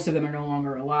 Most of them are no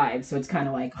longer alive. So it's kind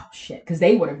of like, oh shit, because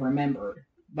they would have remembered.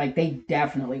 Like they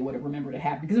definitely would have remembered it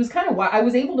happened because it was kind of why I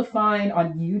was able to find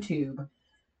on YouTube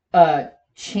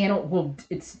channel. Well,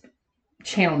 it's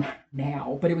channel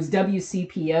now, but it was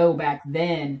WCPO back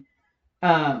then.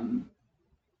 And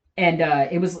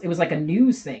it was like a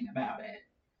news thing about it.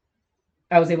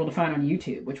 I was able to find on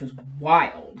YouTube, which was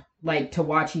wild, like to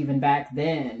watch even back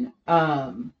then.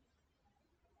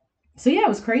 So yeah, it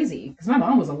was crazy because my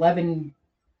mom was 11.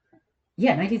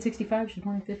 Yeah, 1965. She was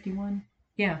born in 51.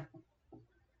 Yeah,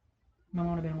 my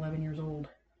mom would have been 11 years old.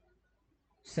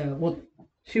 So, well,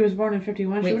 she was born in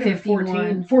 51. Wait, she would have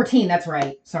 14. 14, that's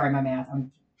right. Sorry, my math.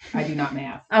 I do not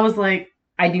math. I was like,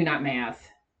 I do not math.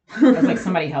 I was like,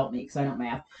 somebody help me because I don't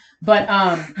math. But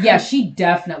yeah, she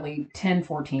definitely 10,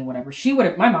 14, whatever. She would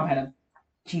have. My mom had a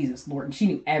Jesus Lord, and she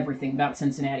knew everything about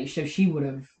Cincinnati, so she would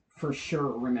have for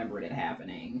sure remembered it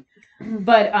happening.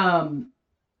 But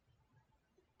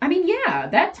I mean, yeah,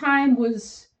 that time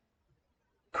was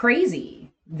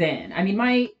crazy then. I mean,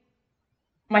 my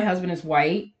husband is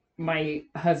white. My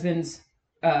husband's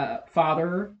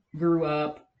father grew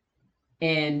up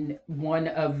in one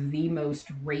of the most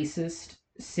racist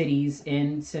cities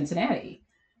in Cincinnati.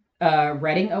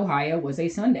 Reading, Ohio was a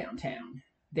sundown town.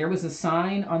 There was a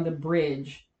sign on the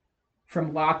bridge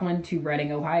from Lockland to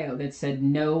Reading, Ohio that said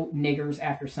no niggers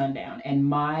after sundown. And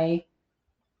my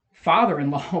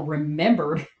father-in-law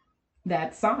remembered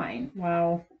that sign.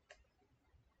 Wow.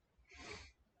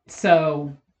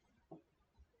 So,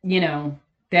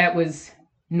 that was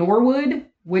Norwood,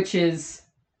 which is,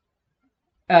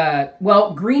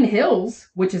 Green Hills,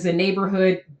 which is a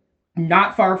neighborhood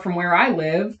not far from where I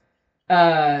live.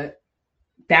 That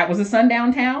was a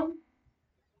sundown town.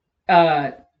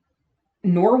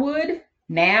 Norwood,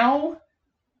 now,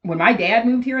 when my dad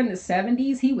moved here in the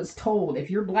 70s, he was told,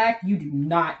 if you're black, you do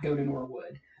not go to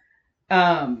Norwood.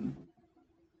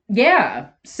 Yeah,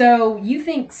 so you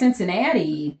think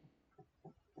Cincinnati.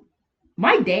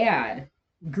 My dad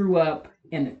grew up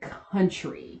in the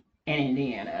country in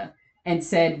Indiana and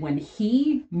said when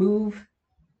he moved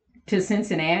to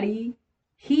Cincinnati,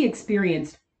 he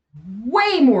experienced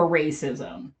way more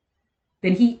racism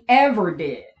than he ever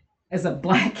did as a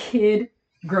black kid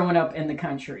growing up in the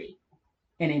country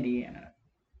in Indiana.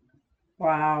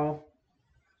 Wow.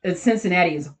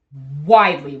 Cincinnati is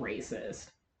widely racist.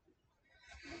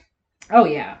 Oh,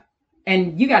 yeah.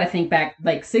 And you got to think back,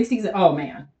 60s. Oh,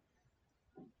 man.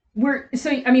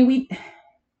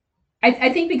 I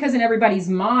think because in everybody's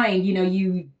mind,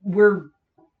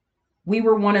 we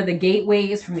were one of the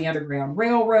gateways from the Underground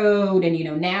Railroad.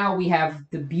 And, now we have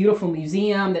the beautiful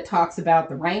museum that talks about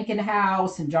the Rankin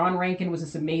House. And John Rankin was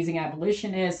this amazing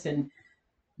abolitionist. And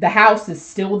the house is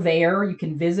still there. You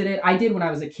can visit it. I did when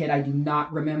I was a kid. I do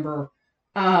not remember.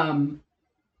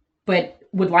 But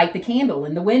would light the candle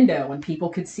in the window and people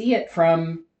could see it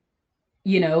from,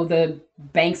 the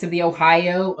banks of the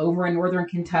Ohio over in northern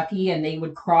Kentucky, and they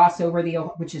would cross over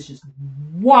which is just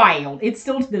wild. It's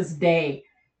still to this day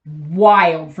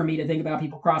wild for me to think about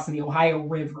people crossing the Ohio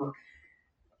River.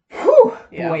 Whew,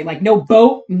 yeah. Boy, no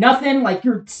boat, nothing.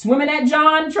 You're swimming at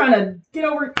John, trying to get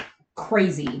over.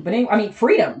 Crazy. But anyway, I mean,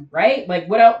 freedom, right?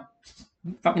 What else?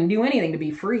 Fucking do anything to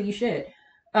be free. Shit.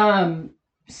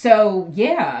 So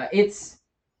yeah,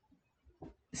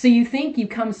 so you think you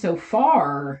come so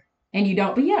far and you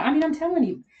don't, but yeah, I mean, I'm telling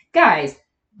you guys,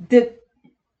 the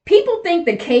people think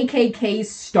the KKK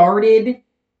started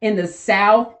in the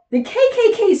South. The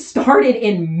KKK started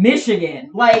in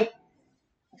Michigan.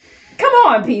 Come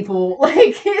on, people.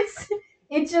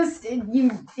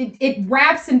 It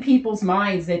wraps in people's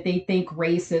minds that they think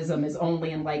racism is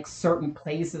only in certain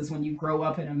places when you grow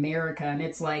up in America. And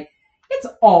it's it's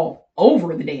all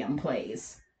over the damn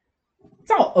place.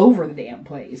 It's all over the damn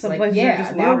place. Some like, places yeah, are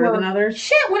just louder than others.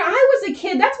 Shit, when I was a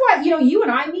kid, that's why, you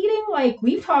and I meeting, like,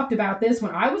 we've talked about this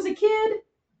when I was a kid,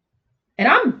 and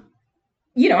I'm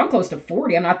close to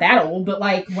 40. I'm not that old, but,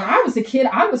 like, when I was a kid,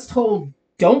 I was told,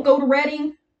 don't go to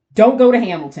Reading, don't go to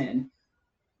Hamilton.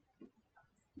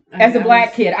 As a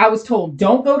black kid, I was told,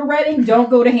 don't go to Reading, don't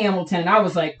go to Hamilton. And I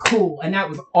was like, cool. And that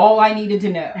was all I needed to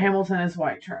know. Hamilton is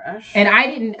white trash. And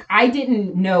I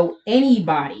didn't know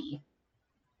anybody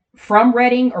from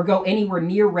Reading or go anywhere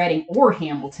near Reading or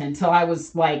Hamilton until I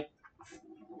was like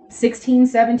 16,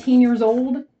 17 years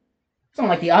old. It's on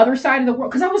like the other side of the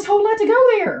world because I was told not to go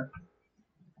there.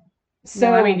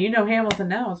 So, well, I mean, Hamilton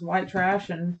now is white trash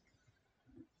and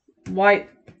white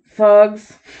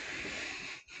thugs.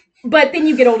 But then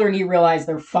you get older and you realize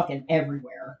they're fucking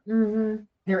everywhere. Mm-hmm.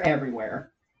 They're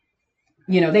everywhere.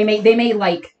 They may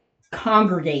like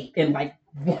congregate in like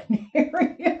one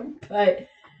area, but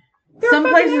some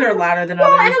places are louder than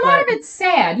others. Well, and a lot of it's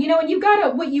sad,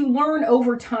 and what you learn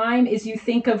over time is you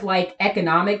think of like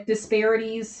economic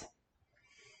disparities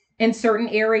in certain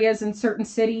areas in certain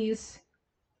cities.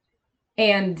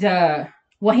 And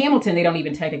Hamilton, they don't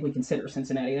even technically consider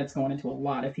Cincinnati. That's going into a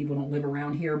lot if people don't live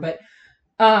around here, but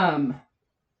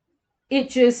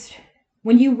it just,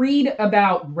 when you read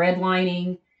about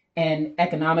redlining and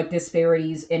economic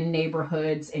disparities in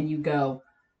neighborhoods and you go,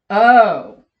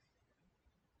 oh,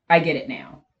 I get it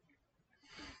now.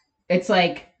 It's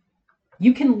like,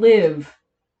 you can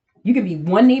be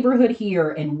one neighborhood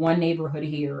here and one neighborhood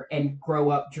here and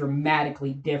grow up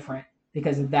dramatically different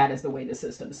because that is the way the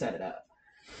system set it up.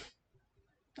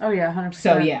 Oh yeah, 100%.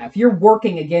 So yeah, if you're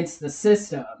working against the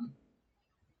system,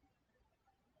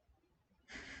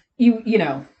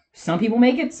 some people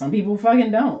make it, some people fucking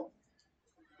don't.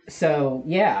 So,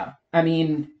 yeah, I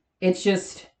mean, it's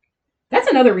just, that's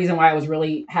another reason why I was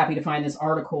really happy to find this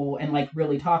article and, like,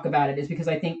 really talk about it is because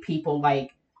I think people,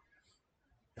 like,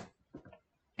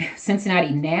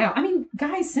 Cincinnati now, I mean,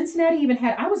 guys, Cincinnati even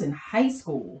had, I was in high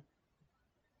school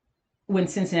when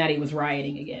Cincinnati was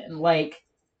rioting again. Like,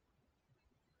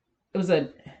 it was a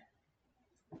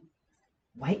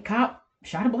white cop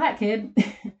shot a black kid.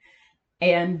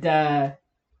 And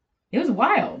it was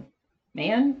wild,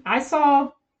 man. I saw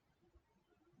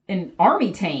an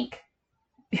army tank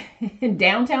in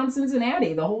downtown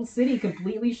Cincinnati. The whole city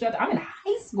completely shut down. I'm in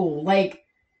high school. Like,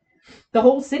 the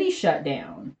whole city shut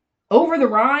down. Over the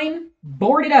Rhine,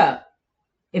 boarded up.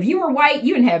 If you were white,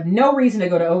 you didn't have no reason to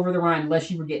go to Over the Rhine unless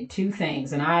you were getting two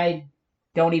things. And I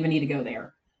don't even need to go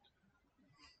there.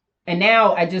 And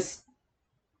now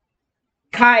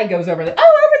Kai goes over there.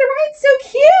 Oh, Over the Rhine's so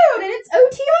cute, and it's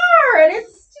OTR, and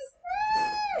it's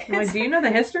just. Like, do you know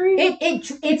the history?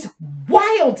 It's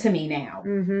wild to me now.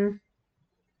 Mm-hmm.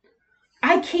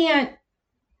 I can't,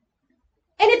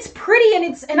 and it's pretty,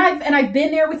 and I've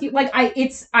been there with you. Like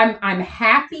I'm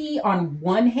happy on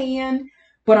one hand,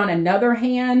 but on another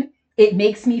hand, it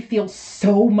makes me feel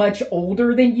so much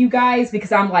older than you guys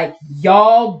because I'm like,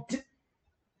 y'all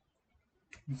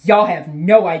have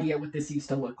no idea what this used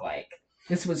to look like.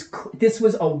 This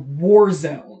was a war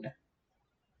zone.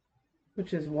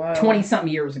 Which is wild.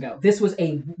 20-something years ago. This was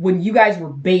when you guys were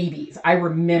babies. I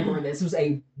remember this. It was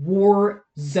a war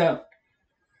zone.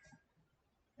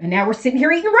 And now we're sitting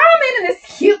here eating ramen in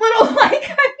this cute little, I'm not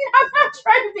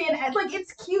trying to be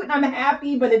it's cute and I'm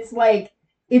happy, but it's like,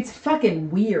 it's fucking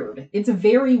weird. It's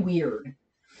very weird.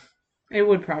 It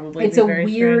would probably It's be a very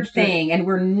weird strange thing, and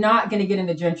we're not going to get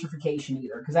into gentrification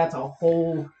either, because that's a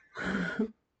whole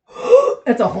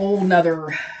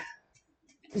nother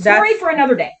story for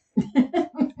another day.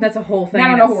 That's a whole thing.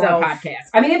 Not on a horror podcast.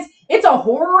 I mean, it's a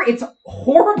horror. It's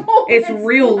horrible. It's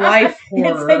real life horror.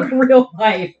 It's like real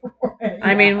life horror. Yeah.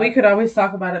 I mean, we could always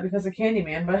talk about it because of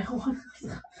Candyman, but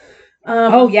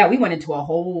oh yeah, we went into a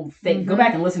whole thing. Mm-hmm. Go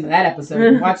back and listen to that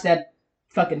episode. Watch that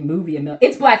fucking movie.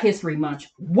 It's Black History Month.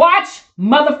 Watch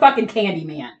motherfucking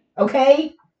Candyman.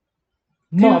 Okay.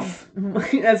 Month.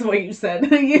 That's what you said.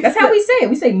 That's how we say it.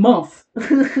 We say month.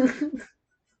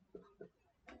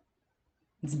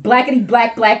 It's Black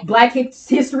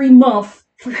History Month.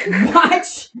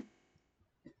 Watch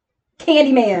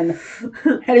Candyman.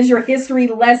 That is your history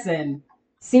lesson.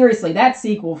 Seriously, that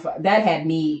sequel, that had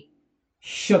me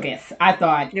shooketh. I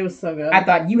thought it was so good. I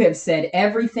thought you have said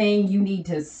everything you need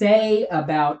to say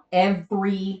about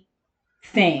everything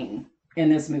in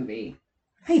this movie.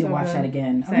 I need to watch that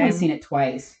again. Same. I've only seen it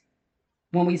twice.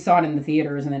 When we saw it in the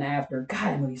theaters and then after.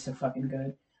 God, that movie's so fucking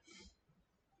good.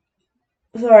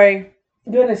 Sorry.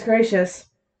 Goodness gracious.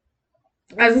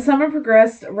 As the summer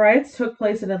progressed, riots took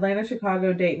place in Atlanta,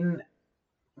 Chicago, Dayton,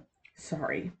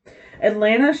 Sorry.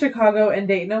 Atlanta, Chicago, and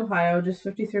Dayton, Ohio, just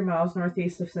 53 miles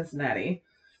northeast of Cincinnati.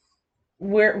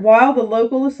 While the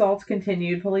local assaults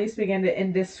continued, police began to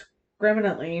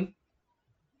indiscriminately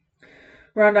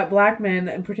round up black men,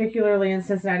 and particularly in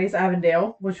Cincinnati's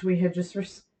Avondale, which we had just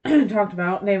talked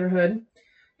about, neighborhood,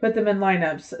 put them in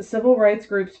lineups. Civil rights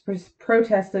groups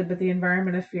protested, but the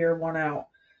environment of fear won out.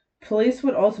 Police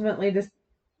would ultimately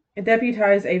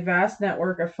deputize a vast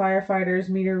network of firefighters,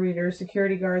 meter readers,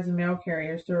 security guards, and mail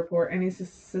carriers to report any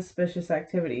suspicious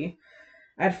activity.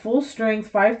 At full strength,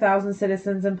 5,000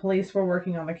 citizens and police were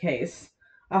working on the case.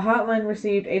 A hotline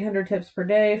received 800 tips per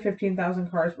day, 15,000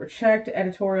 cars were checked,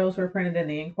 editorials were printed in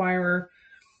the Inquirer,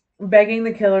 begging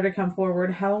the killer to come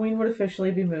forward. Halloween would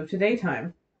officially be moved to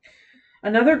daytime.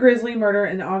 Another grisly murder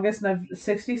in August of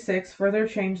 '66 further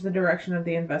changed the direction of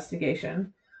the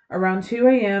investigation. Around 2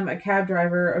 a.m., a cab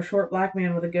driver, a short black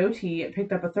man with a goatee,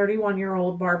 picked up a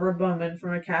 31-year-old Barbara Bowman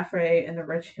from a cafe in the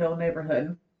Rich Hill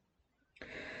neighborhood.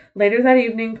 Later that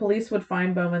evening, police would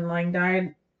find Bowman lying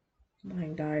dead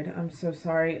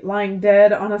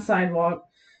on a sidewalk.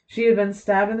 She had been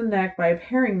stabbed in the neck by a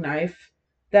paring knife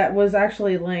that was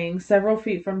actually laying several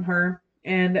feet from her,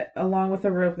 and along with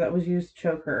a rope that was used to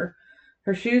choke her.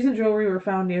 Her shoes and jewelry were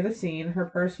found near the scene. Her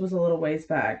purse was a little ways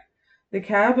back. The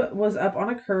cab was up on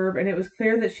a curb, and it was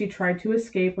clear that she tried to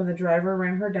escape when the driver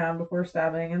ran her down before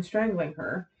stabbing and strangling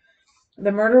her.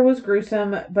 The murder was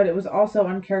gruesome, but it was also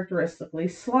uncharacteristically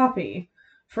sloppy.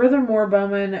 Furthermore,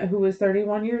 Bowman, who was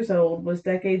 31 years old, was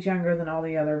decades younger than all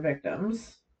the other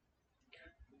victims.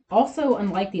 Also,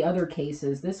 unlike the other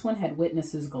cases, this one had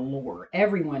witnesses galore.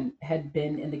 Everyone had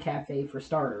been in the cafe for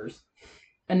starters.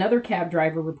 Another cab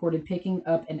driver reported picking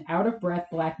up an out-of-breath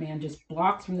black man just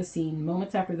blocks from the scene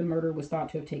moments after the murder was thought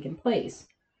to have taken place.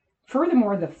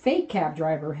 Furthermore, the fake cab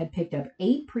driver had picked up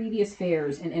 8 previous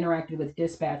fares and interacted with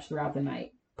dispatch throughout the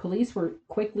night. Police were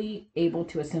quickly able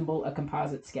to assemble a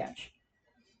composite sketch.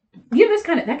 You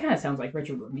know, that kind of sounds like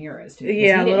Richard Ramirez too.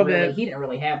 Yeah, a little bit. He didn't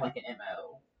really have like an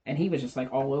MO, and he was just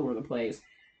like all over the place.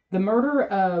 The murder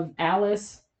of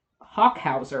Alice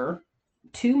Hockhauser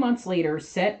 2 months later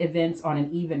set events on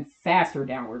an even faster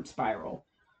downward spiral.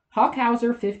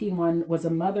 Hockhauser, 51, was a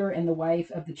mother and the wife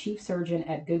of the chief surgeon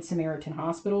at Good Samaritan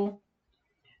Hospital.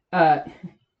 That's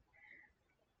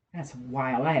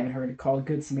wild. I haven't heard it called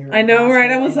Good Samaritan. I know, Hospital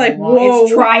right? I was like, whoa.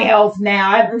 It's Tri-Health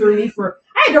now. I had to read it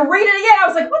again. I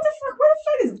was like, what the fuck? Where the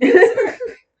fuck is Good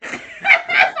Samaritan?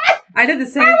 I did the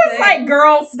same thing. I was thing. like,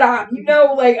 girl, stop. You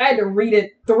know, like, I had to read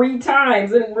it 3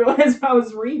 times. I didn't realize what I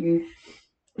was reading.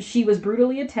 She was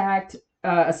brutally attacked,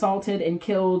 assaulted, and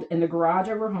killed in the garage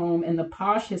of her home in the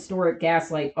posh historic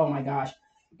Gaslight. Oh my gosh.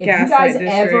 If Gaslight you guys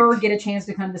District. Ever get a chance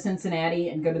to come to Cincinnati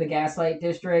and go to the Gaslight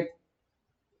District,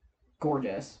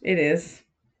 gorgeous. It is.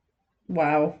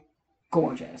 Wow.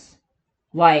 Gorgeous.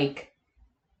 Like,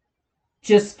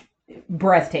 just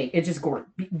breathtaking. It's just gorgeous.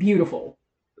 Beautiful.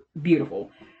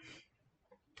 Beautiful.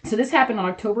 So this happened on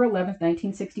October 11th,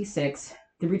 1966.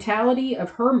 The brutality of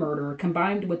her murder,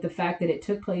 combined with the fact that it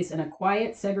took place in a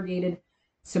quiet, segregated,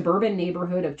 suburban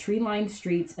neighborhood of tree-lined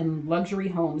streets and luxury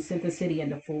homes, sent the city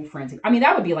into full frenzy. I mean,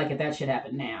 that would be like if that shit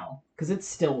happened now, because it's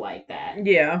still like that.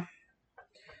 Yeah.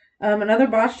 Another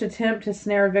botched attempt to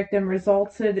snare a victim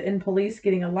resulted in police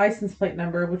getting a license plate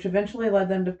number, which eventually led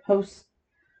them to post...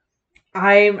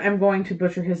 I am going to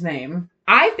butcher his name.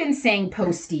 I've been saying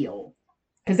Posteel,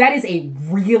 because that is a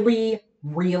really,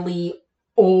 really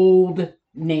old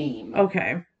name.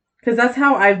 Okay. Because that's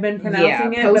how I've been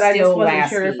pronouncing it, but I just wasn't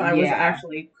Lasky, sure if I was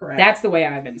actually correct. That's the way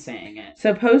I've been saying it.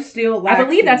 So Posteel Lasky. I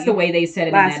believe that's the way they said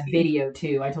it Lasky. In that video,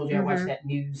 too. I told you I watched that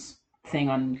news thing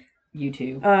on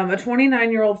YouTube. A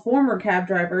 29-year-old former cab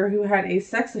driver who had a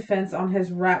sex offense on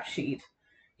his rap sheet.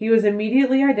 He was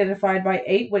immediately identified by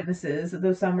 8 witnesses,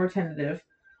 though some were tentative.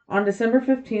 On December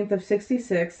 15th of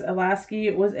 66,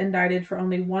 Lasky was indicted for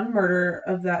only one murder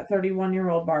of that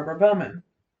 31-year-old Barbara Bowman.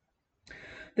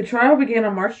 The trial began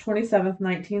on March 27th,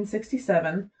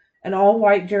 1967. An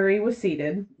all-white jury was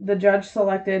seated. The judge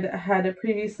selected had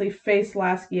previously faced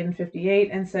Lasky in 58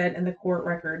 and said in the court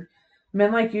record,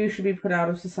 "Men like you should be put out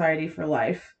of society for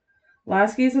life."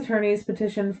 Lasky's attorneys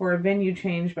petitioned for a venue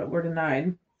change but were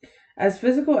denied. As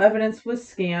physical evidence was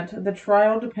scant, the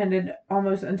trial depended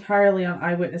almost entirely on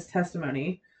eyewitness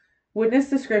testimony. Witness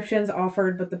descriptions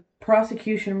offered, but the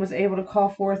prosecution was able to call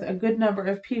forth a good number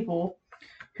of people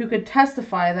who could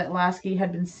testify that Lasky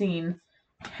had been seen,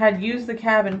 had used the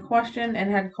cab in question,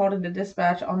 and had called into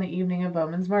dispatch on the evening of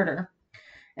Bowman's murder.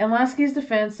 In Lasky's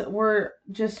defense were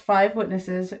just 5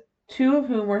 witnesses, 2 of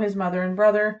whom were his mother and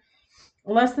brother.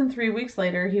 Less than 3 weeks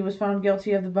later, he was found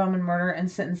guilty of the Bowman murder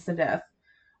and sentenced to death.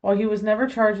 While he was never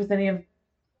charged with any of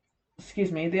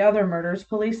the other murders,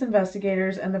 police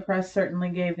investigators and the press certainly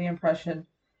gave the impression.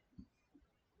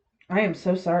 I am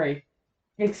so sorry.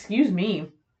 Excuse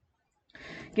me.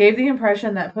 Gave the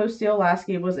impression that Posteel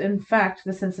Lasky was in fact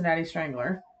the Cincinnati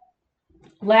Strangler.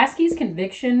 Lasky's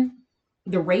conviction,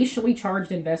 the racially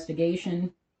charged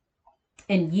investigation,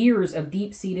 and years of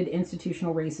deep-seated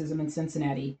institutional racism in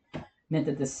Cincinnati meant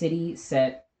that the city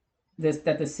set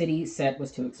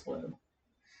was to explode.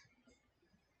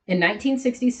 In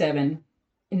 1967,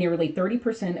 nearly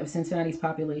 30% of Cincinnati's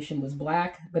population was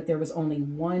black, but there was only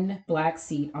one black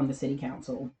seat on the city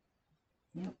council.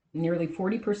 Yep. Nearly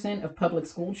 40% of public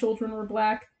school children were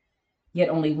black, yet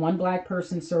only one black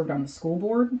person served on the school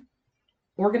board.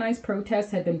 Organized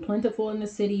protests had been plentiful in the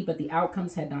city, but the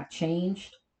outcomes had not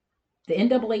changed. The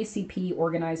NAACP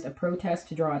organized a protest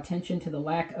to draw attention to the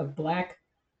lack of black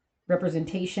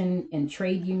representation in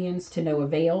trade unions to no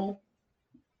avail.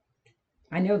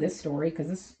 I know this story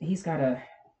because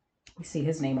we see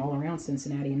his name all around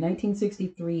Cincinnati. In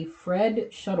 1963, Fred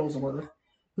Shuttlesworth,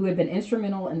 who had been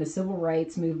instrumental in the civil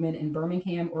rights movement in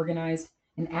Birmingham, organized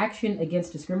an action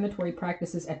against discriminatory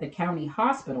practices at the county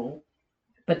hospital,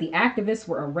 but the activists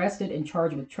were arrested and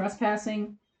charged with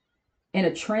trespassing. In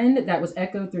a trend that was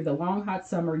echoed through the long, hot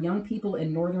summer, young people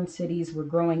in northern cities were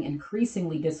growing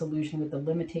increasingly disillusioned with the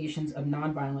limitations of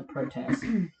nonviolent protest.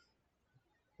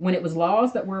 When it was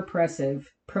laws that were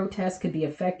oppressive, protests could be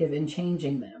effective in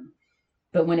changing them.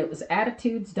 But when it was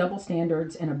attitudes, double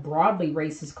standards, and a broadly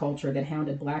racist culture that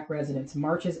hounded black residents,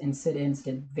 marches and sit-ins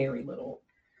did very little.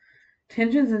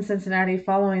 Tensions in Cincinnati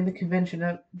following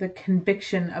the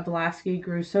conviction of Lasky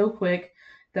grew so quick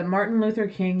that Martin Luther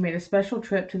King made a special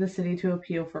trip to the city to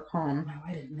appeal for calm. Wow,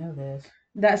 I didn't know this.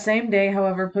 That same day,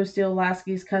 however, Posteel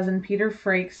Lasky's cousin Peter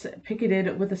Frakes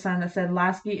picketed with a sign that said,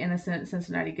 "Lasky innocent,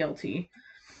 Cincinnati guilty."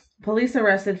 Police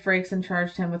arrested Frakes and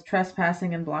charged him with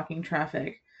trespassing and blocking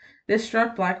traffic. This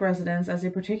struck black residents as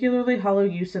a particularly hollow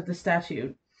use of the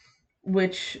statute,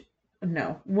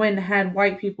 when had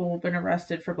white people been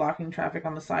arrested for blocking traffic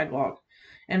on the sidewalk,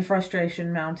 and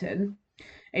frustration mounted.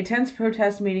 A tense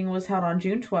protest meeting was held on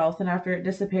June 12th, and after it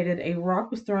dissipated, a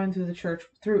rock was thrown through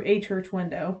a church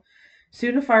window.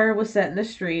 Soon a fire was set in the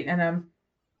street, and a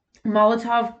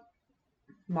Molotov.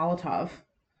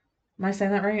 Am I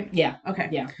saying that right? Yeah. Okay.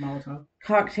 Yeah, Molotov.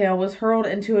 Cocktail was hurled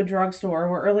into a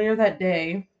drugstore where earlier that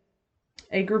day,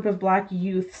 a group of black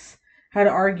youths had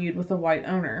argued with the white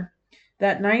owner.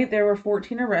 That night, there were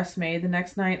 14 arrests made. The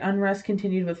next night, unrest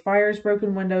continued with fires,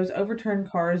 broken windows, overturned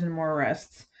cars, and more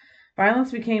arrests.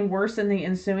 Violence became worse in the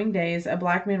ensuing days. A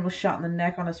black man was shot in the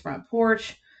neck on his front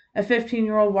porch. A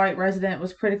 15-year-old white resident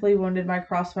was critically wounded by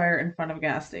crossfire in front of a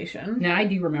gas station. Now, I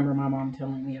do remember my mom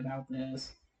telling me about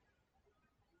this.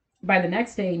 By the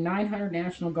next day, 900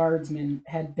 National Guardsmen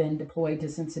had been deployed to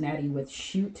Cincinnati with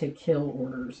shoot-to-kill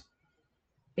orders.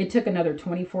 It took another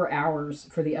 24 hours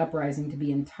for the uprising to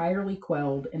be entirely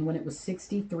quelled, and when it was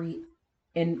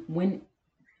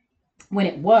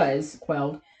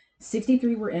quelled,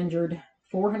 63 were injured,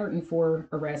 404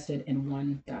 arrested, and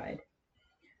 1 died.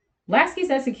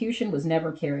 Lasky's execution was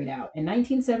never carried out. In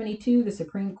 1972, the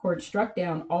Supreme Court struck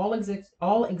down all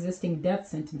existing death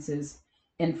sentences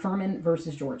in Furman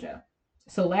versus Georgia.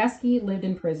 So Lasky lived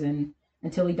in prison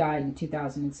until he died in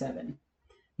 2007.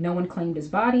 No one claimed his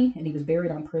body, and he was buried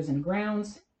on prison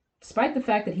grounds. Despite the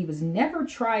fact that he was never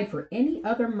tried for any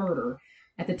other murder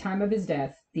at the time of his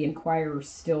death, the Inquirer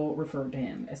still referred to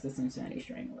him as the Cincinnati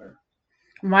Strangler.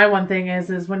 My one thing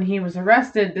is when he was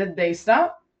arrested, did they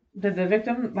stop? Did the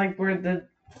victim,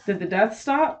 did the death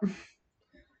stop?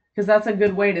 Because that's a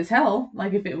good way to tell,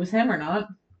 if it was him or not.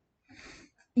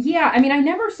 Yeah, I mean, I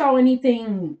never saw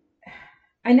anything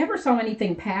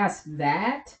past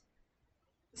that.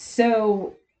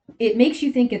 So it makes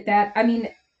you think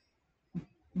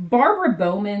Barbara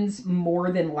Bowman's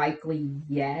more than likely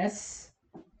yes,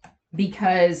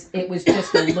 because it was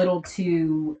just a little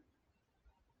too...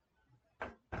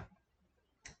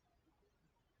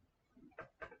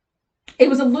 It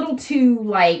was a little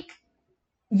too,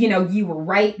 you were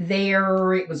right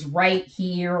there, it was right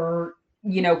here,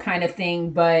 kind of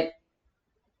thing. But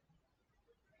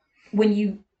when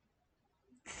you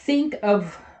think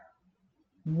of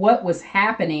what was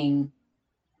happening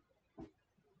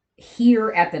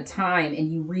here at the time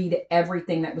and you read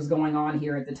everything that was going on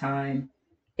here at the time,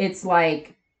 it's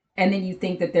and then you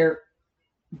think that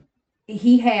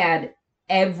he had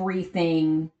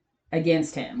everything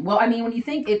against him. Well, I mean, when you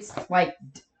think it's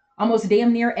almost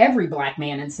damn near every black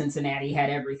man in Cincinnati had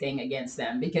everything against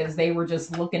them because they were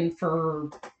just looking for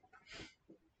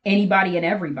anybody and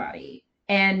everybody.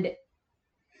 And,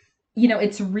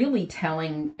 it's really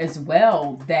telling as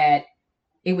well that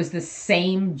it was the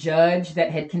same judge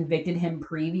that had convicted him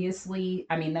previously.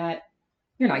 I mean, that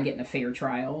you're not getting a fair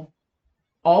trial.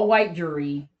 All white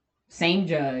jury, same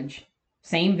judge,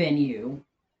 same venue.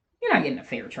 You're not getting a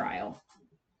fair trial.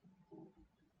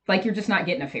 Like, you're just not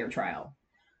getting a fair trial.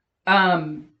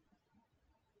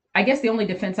 I guess the only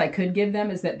defense I could give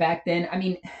them is that back then, I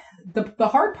mean, the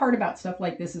hard part about stuff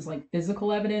like this is like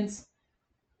physical evidence,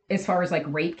 as far as like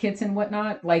rape kits and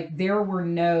whatnot. Like, there were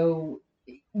no,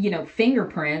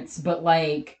 fingerprints, but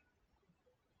like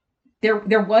there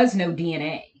was no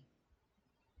DNA.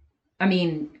 I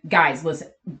mean, guys,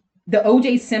 listen. The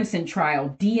O.J. Simpson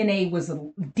trial, DNA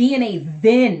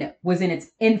then was in its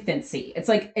infancy. It's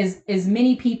like as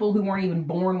many people who weren't even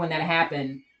born when that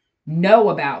happened know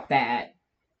about that.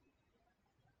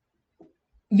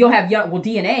 You'll have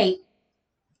DNA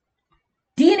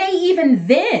even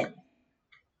then.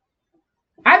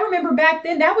 I remember back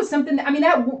then that was something. I mean,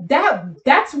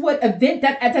 that's what event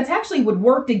that's actually would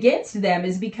worked against them,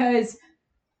 is because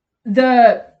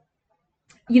Marcia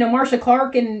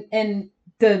Clark and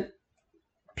the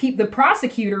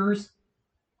prosecutors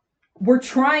were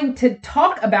trying to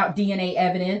talk about DNA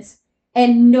evidence,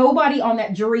 and nobody on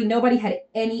that jury, nobody had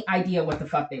any idea what the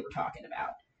fuck they were talking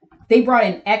about. They brought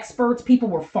in experts. People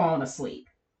were falling asleep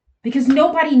because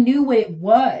nobody knew what it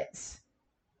was.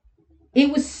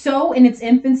 It was so in its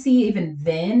infancy even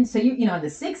then. So, in the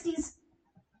 60s,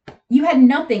 you had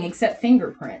nothing except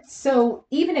fingerprints. So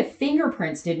even if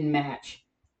fingerprints didn't match,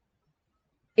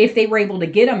 if they were able to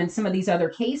get them in some of these other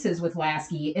cases with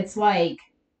Lasky, it's like,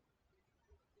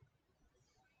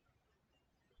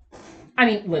 I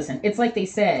mean, listen, it's like they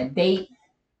said, they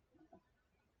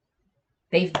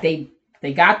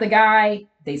got the guy,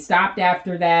 they stopped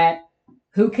after that.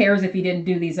 Who cares if he didn't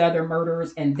do these other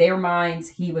murders? In their minds,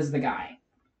 he was the guy.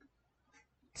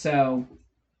 So,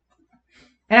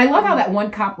 and I love how that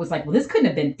one cop was like, well, this couldn't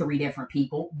have been 3 different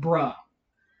people. Bruh.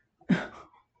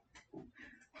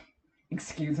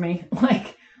 Excuse me?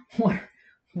 Like,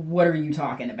 what are you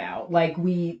talking about?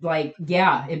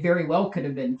 Yeah, it very well could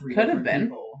have been 3 different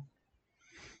people.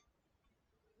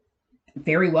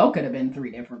 Very well could have been 3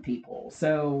 different people.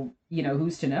 So,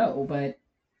 who's to know? But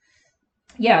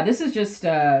yeah, this is just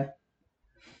like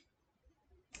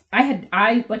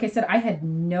I said, I had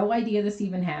no idea this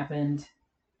even happened.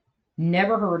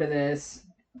 Never heard of this.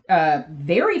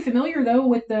 Very familiar though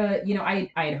with the, I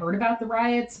had heard about the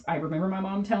riots. I remember my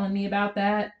mom telling me about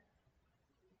that.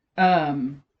 But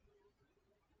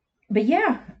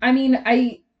yeah, I mean,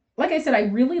 like I said, I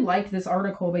really liked this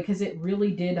article because it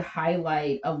really did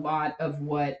highlight a lot of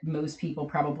what most people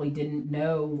probably didn't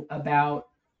know about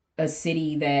a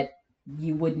city that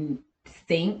you wouldn't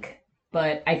think.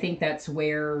 But I think that's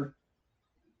where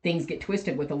things get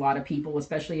twisted with a lot of people,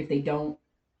 especially if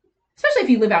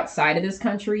you live outside of this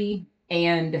country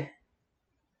and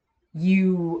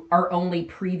you are only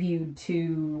previewed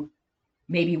to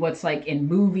maybe what's like in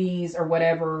movies or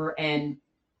whatever, and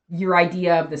your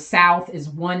idea of the South is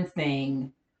one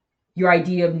thing, your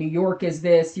idea of New York is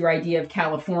this, your idea of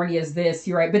California is this,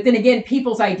 but then again,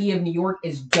 people's idea of New York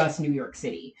is just New York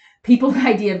City. People's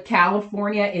idea of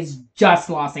California is just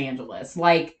Los Angeles.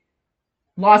 Like,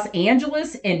 Los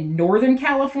Angeles and Northern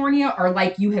California are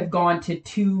like you have gone to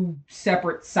 2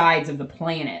 separate sides of the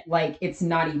planet. Like, it's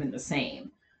not even the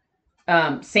same.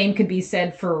 Same could be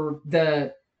said for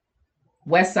the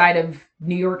west side of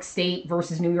New York State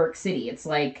versus New York City. It's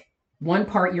like one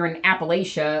part you're in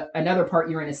Appalachia, another part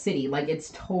you're in a city. Like,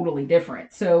 it's totally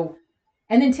different. So,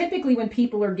 and then typically when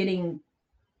people are getting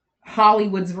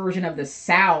Hollywood's version of the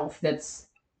South, that's,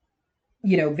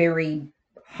 very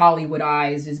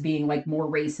Hollywoodized as being like more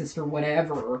racist or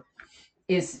whatever,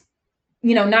 is,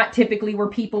 not typically where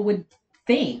people would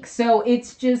think. So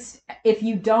it's just, if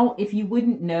you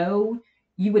wouldn't know,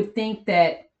 you would think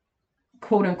that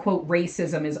quote unquote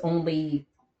racism is only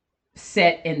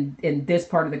set in this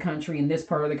part of the country, in this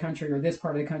part of the country, or this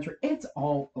part of the country. It's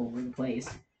all over the place.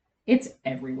 It's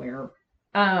everywhere.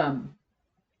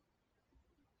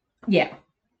 Yeah.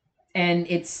 And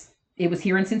it was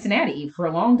here in Cincinnati for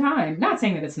a long time. Not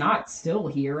saying that it's not still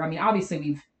here. I mean,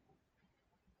 obviously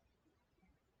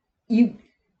you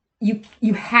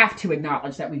have to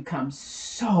acknowledge that we've come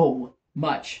so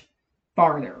much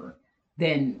farther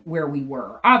than where we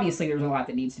were. Obviously, there's a lot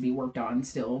that needs to be worked on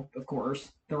still, of course.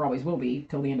 There always will be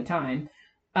till the end of time.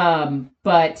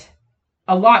 But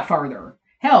a lot farther.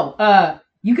 Hell,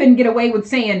 you couldn't get away with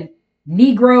saying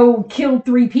Negro killed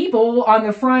 3 people on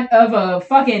the front of a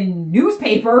fucking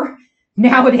newspaper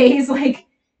nowadays. Like,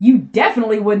 you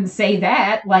definitely wouldn't say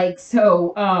that. Like,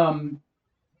 so,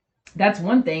 that's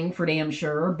one thing for damn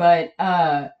sure. But,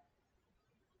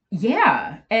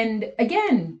 yeah, and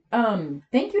again,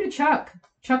 thank you to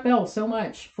Chuck Bell so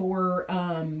much for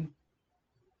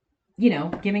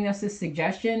giving us this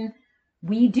suggestion.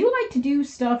 We do like to do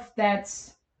stuff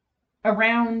that's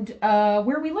around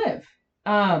where we live.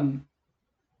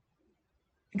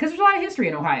 Because there's a lot of history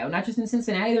in Ohio, not just in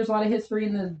Cincinnati. There's a lot of history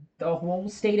in the whole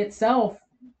state itself,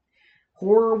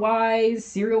 horror wise,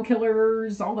 serial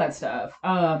killers, all that stuff.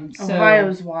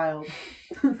 Ohio's wild.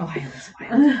 Ohio's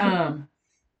wild.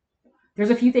 There's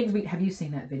a few things have you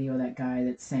seen that video of that guy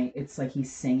that's saying it's like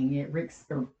he's singing it? Rick's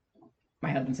or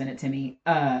my husband sent it to me.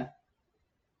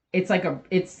 It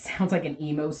sounds like an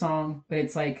emo song, but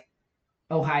it's like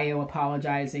Ohio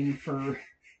apologizing for.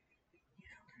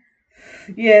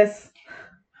 Yes.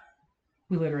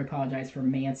 We literally apologize for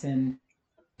Manson,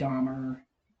 Dahmer,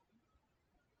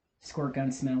 Squirt Gun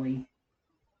Smelly.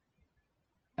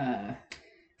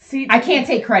 See, I can't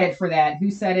take credit for that.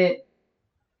 Who said it?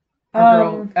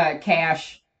 Our girl,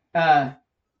 Cash.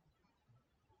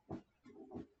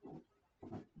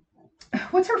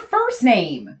 What's her first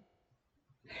name?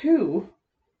 Who?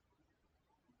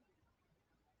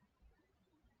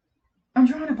 I'm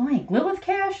drawing a blank. Lilith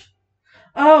Cash?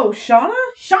 Oh, Shauna?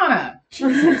 Shauna.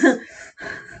 Jesus.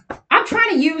 I'm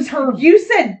trying to use her. You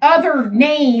said other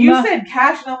name. You said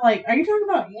Cash, and I'm like, are you talking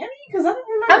about Annie? Because I don't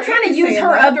remember. I'm trying to use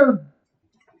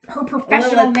her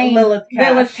professional name,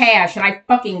 Lilith Cash, and I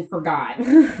fucking forgot.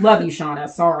 Love you, Shauna.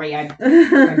 Sorry,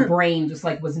 my brain just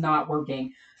like was not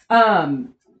working.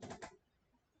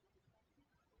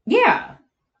 Yeah.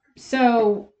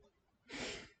 So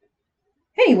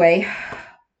anyway,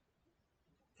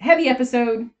 heavy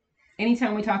episode.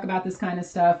 Anytime we talk about this kind of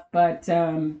stuff, but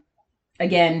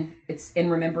again, it's in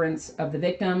remembrance of the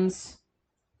victims.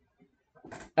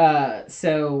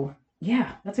 So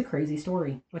yeah, that's a crazy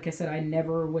story. Like I said, I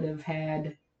never would have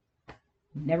had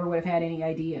any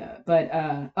idea. But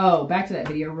back to that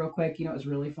video real quick. You know what was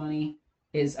really funny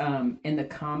is in the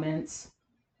comments,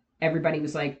 everybody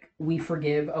was like, "We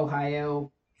forgive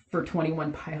Ohio for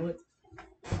 21 Pilots."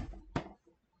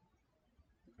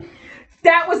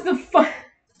 That was the fun.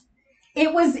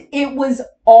 It was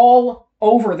all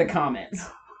over the comments.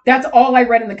 That's all I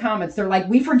read in the comments. They're like,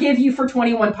 "We forgive you for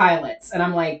 21 Pilots." And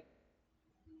I'm like,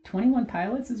 21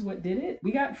 Pilots is what did it?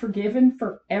 We got forgiven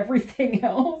for everything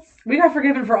else. We got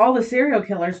forgiven for all the serial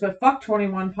killers, but fuck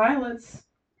 21 Pilots.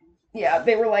 Yeah,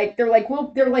 they're like,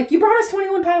 you brought us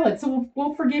 21 Pilots, so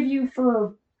we'll forgive you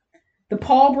for the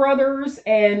Paul brothers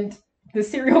and the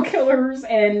serial killers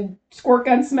and Squirt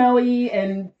Gun Smelly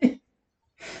and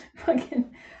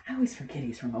fucking. I always forget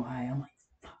he's from Ohio. I'm like,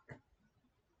 fuck.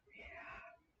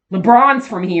 Yeah. LeBron's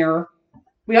from here.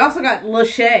 We also got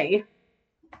Lachey.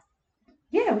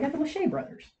 Yeah, we got the Lachey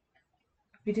brothers.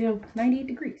 We do. 98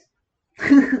 Degrees.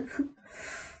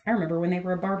 I remember when they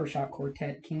were a barbershop quartet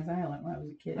at Kings Island when I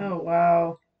was a kid. Oh,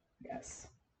 wow. Yes.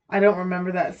 I don't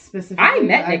remember that specifically. I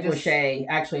met Nick Lachey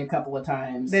actually a couple of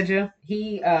times. Did you?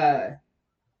 He and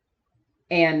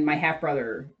my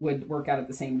half-brother would work out at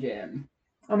the same gym.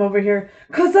 I'm over here,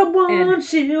 because I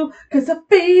want you, because I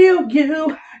feel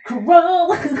you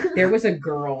crawl. There was a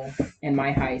girl in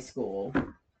my high school.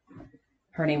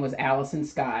 Her name was Allison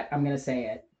Scott. I'm going to say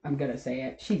it.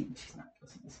 She's not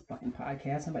listening to this fucking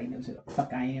podcast. Nobody knows who the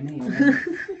fuck I am anyway.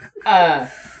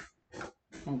 I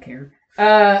don't care.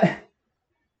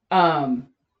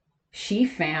 She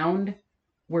found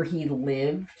where he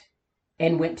lived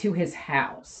and went to his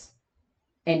house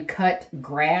and cut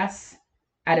grass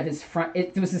out of his front.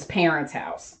 It was his parents'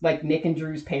 house, like Nick and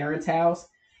Drew's parents' house,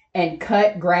 and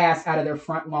cut grass out of their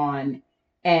front lawn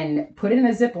and put it in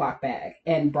a Ziploc bag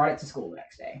and brought it to school the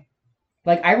next day.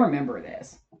 Like, I remember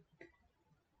this.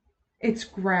 It's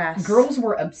grass. Girls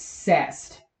were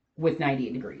obsessed with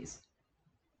 98 Degrees.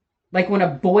 Like, when a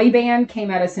boy band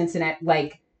came out of Cincinnati,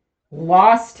 like,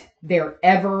 lost their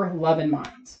ever loving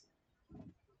minds.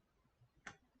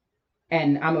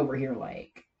 And I'm over here like,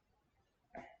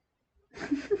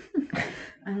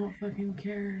 I don't fucking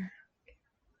care.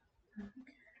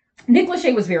 Nick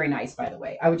Lachey was very nice, by the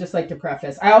way. I would just like to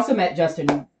preface. I also met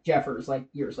Justin Jeffers like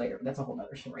years later. That's a whole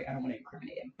nother story. I don't want to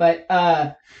incriminate him, but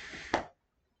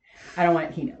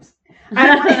he knows.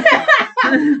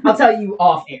 I'll tell you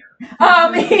off air.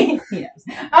 He knows.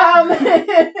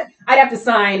 I'd have to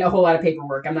sign a whole lot of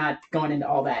paperwork. I'm not going into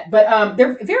all that, but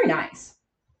they're very nice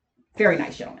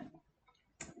gentlemen.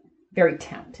 Very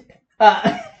talented.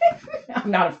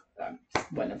 I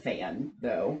wasn't a fan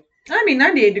though. I mean,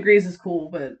 98 Degrees is cool,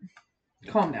 but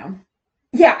calm down.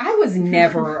 Yeah, I was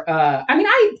never.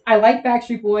 I like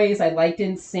Backstreet Boys. I liked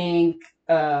NSYNC.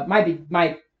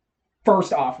 My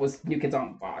first off was New Kids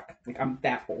on the Block. Like, I'm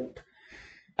that old.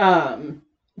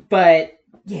 But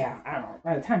Yeah, I don't know.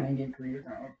 By the time I get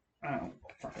Greer, I don't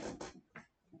fucking.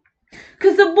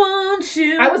 Cause I want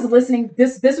you. I was listening.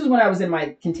 This was when I was in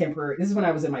my contemporary. This is when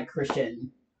I was in my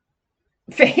Christian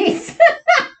phase. This is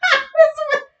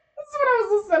when I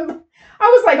was listening. I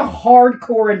was like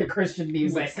hardcore into Christian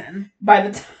music. Listen, by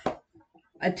the time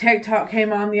a TikTok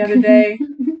came on the other day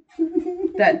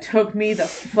that took me the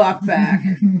fuck back.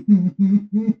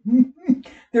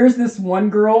 There's this one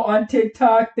girl on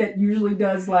TikTok that usually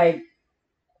does like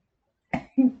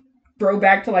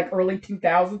throwback to like early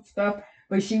 2000s stuff,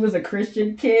 but she was a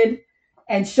Christian kid,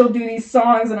 and she'll do these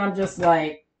songs, and I'm just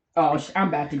like, oh, I'm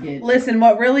about to get. Listen,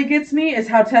 what really gets me is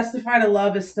how "Testify to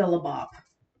Love" is still a bop.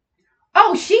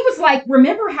 Oh, she was like,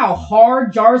 remember how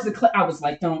hard Jars of Clay? I was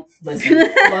like, don't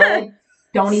listen, Flood.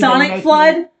 Don't even Sonic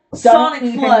Flood. Me, Sonic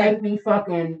don't Flood. even make me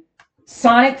fucking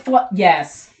Sonic Flood.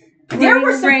 Yes. There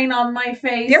was rain on my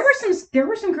face. There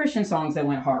were some Christian songs that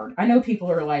went hard. I know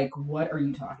people are like, "What are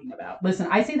you talking about?" Listen,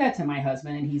 I say that to my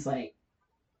husband, and he's like,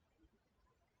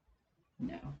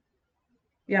 "No."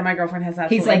 Yeah, my girlfriend has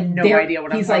absolutely no idea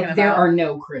what I'm talking about. He's like, there are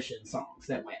no Christian songs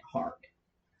that went hard.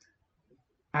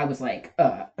 I was like,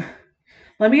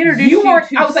 Let me introduce you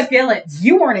to I was like, Skillets.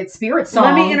 You weren't at Spirit Song.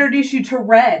 Let me introduce you to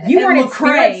Red. You weren't at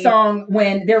Spirit Song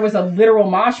when there was a literal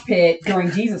mosh pit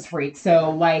during Jesus Freak. So,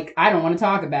 like, I don't want to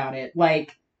talk about it.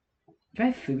 Like, do I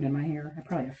have food in my hair? I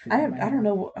probably have food in my hair. I don't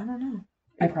know.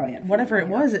 I probably have food. Whatever it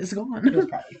was, it's gone. It was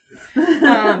probably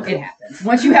food. It happens.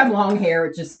 Once you have long hair,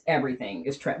 it just, everything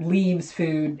is leaves,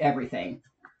 food, everything.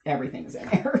 Everything's in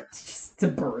there. It's a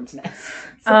bird's nest.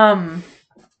 So.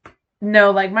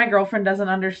 No, like my girlfriend doesn't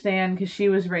understand because she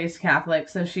was raised Catholic,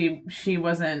 so she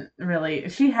wasn't really.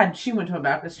 She went to a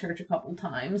Baptist church a couple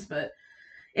times, but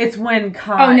it's when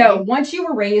Kai. Oh no! Once you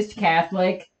were raised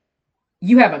Catholic,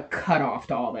 you have a cutoff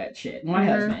to all that shit. My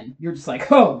husband, you're just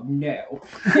like, oh no.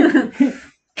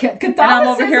 Catholicism, and I'm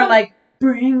over here like,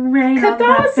 bring rain.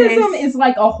 Catholicism is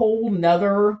like a whole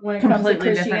nother when it comes to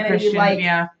Christianity. Like,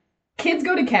 yeah. Kids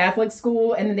go to Catholic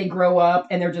school and then they grow up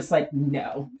and they're just like,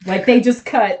 no. Like, they just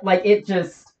cut, like, it's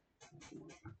just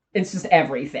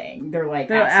everything. They're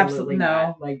like, absolutely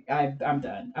not. No. Like, I'm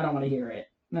done. I don't want to hear it.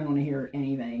 I don't want to hear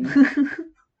anything.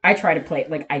 I try to play,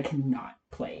 like, I cannot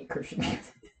play Christian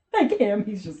music. Like him,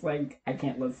 he's just like, I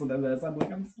can't listen to this. I'm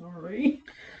like, I'm sorry.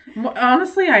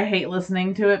 Honestly, I hate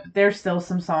listening to it, but there's still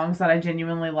some songs that I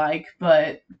genuinely like,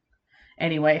 but...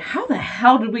 Anyway, how the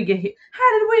hell did we get here?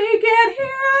 How did we get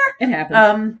here? It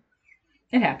happens.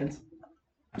 It happens.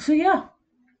 So yeah.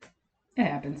 It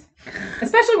happens.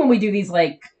 Especially when we do these,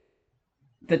 like,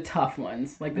 the tough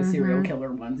ones, like the serial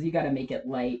killer ones. You gotta make it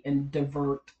light and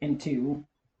divert into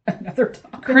another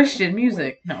topic. Christian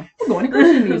music. No. We're going to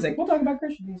Christian music. We'll talk about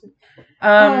Christian music.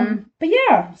 But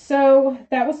yeah, so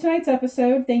that was tonight's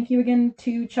episode. Thank you again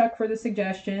to Chuck for the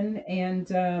suggestion.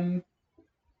 And,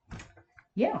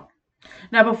 yeah.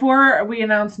 Now, before we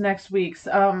announce next week's,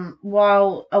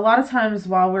 while a lot of times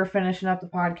while we're finishing up the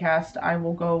podcast, I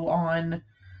will go on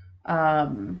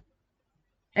and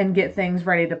get things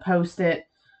ready to post it.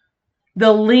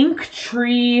 The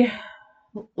Linktree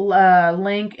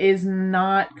link is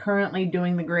not currently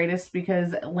doing the greatest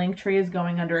because Linktree is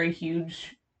going under a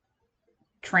huge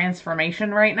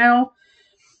transformation right now.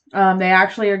 They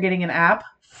actually are getting an app,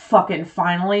 fucking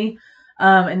finally.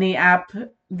 And the app,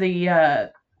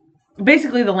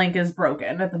 basically the link is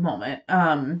broken at the moment.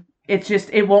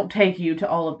 It won't take you to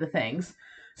all of the things.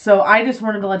 So I just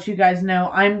wanted to let you guys know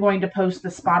I'm going to post the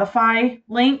Spotify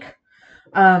link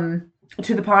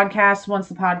to the podcast once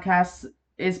the podcast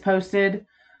is posted.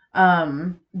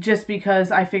 Just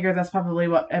because I figure that's probably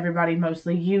what everybody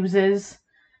mostly uses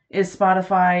is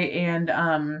Spotify,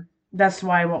 and that's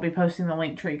why I won't be posting the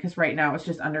Linktree, because right now it's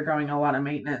just undergoing a lot of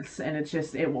maintenance and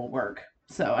it won't work.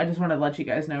 So I just wanted to let you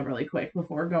guys know really quick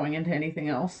before going into anything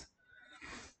else.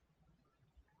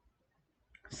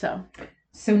 So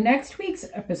next week's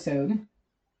episode,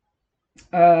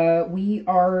 we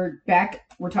are back.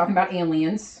 We're talking about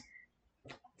aliens.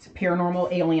 It's a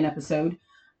paranormal alien episode.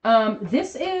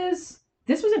 This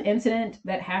was an incident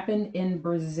that happened in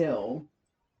Brazil,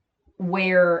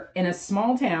 where in a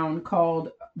small town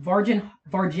called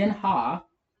Varginha, I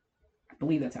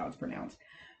believe that's how it's pronounced,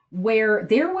 where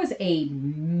there was a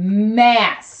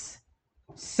mass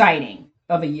sighting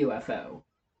of a UFO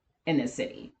in this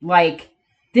city. Like,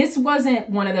 this wasn't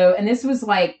one of those, and this was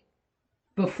like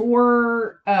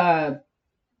before,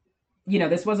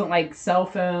 this wasn't like cell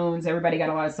phones. Everybody got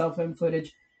a lot of cell phone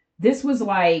footage. This was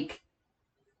like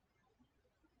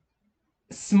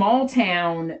small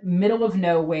town, middle of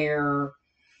nowhere,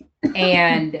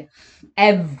 and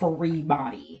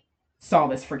everybody saw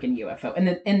this freaking UFO in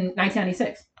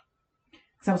 1996.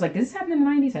 So I was like, did this happen in the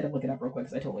 90s? I had to look it up real quick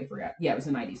because I totally forgot. Yeah, it was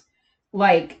the 90s.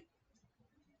 Like,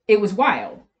 it was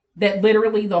wild that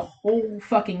literally the whole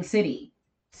fucking city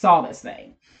saw this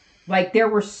thing. Like, there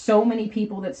were so many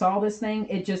people that saw this thing.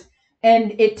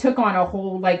 And it took on a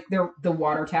whole, like, the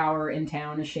water tower in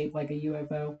town is shaped like a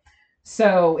UFO.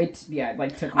 So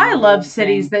took on I a love whole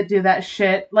cities thing. that do that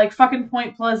shit. Like fucking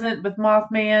Point Pleasant with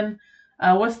Mothman.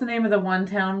 What's the name of the one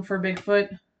town for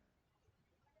Bigfoot?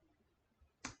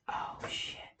 Oh,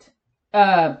 shit.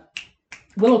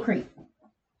 Willow Creek.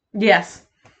 Yes,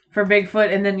 for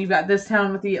Bigfoot, and then you got this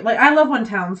town with the like. I love when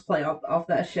towns play off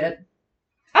that shit.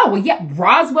 Oh, well, yeah.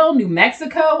 Roswell, New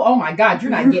Mexico. Oh, my God.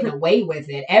 You're not getting away with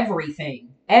it. Everything.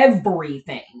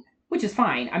 Everything. Which is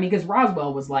fine. I mean, because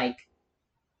Roswell was like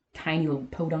tiny little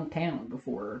podunk town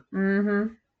before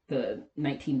Mm-hmm. the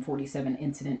 1947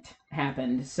 incident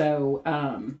happened. So,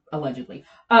 allegedly.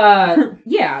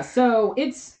 Yeah. So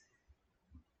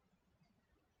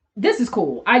this is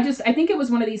cool. I think it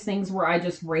was one of these things where I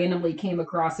just randomly came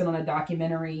across it on a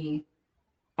documentary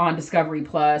on Discovery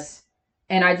Plus.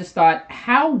 And I just thought,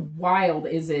 how wild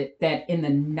is it that in the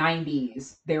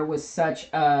 90s there was such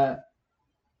a,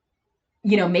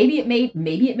 maybe it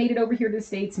made it over here to the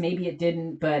States, maybe it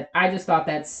didn't, but I just thought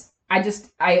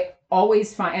I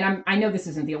always find, and I know this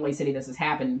isn't the only city this has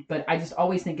happened, but I just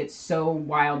always think it's so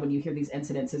wild when you hear these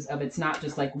incidences of it's not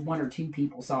just like one or two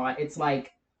people saw it. It's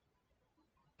like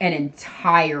we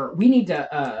need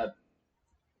to,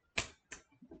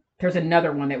 there's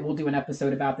another one that we'll do an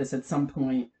episode about this at some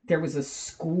point. There was a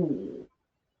school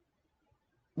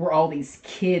where all these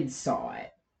kids saw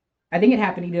it. I think it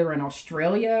happened either in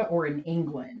Australia or in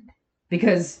England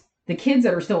because the kids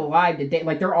that are still alive today,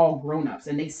 like they're all grown-ups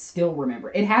and they still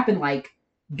remember. It happened like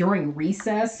during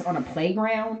recess on a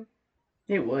playground.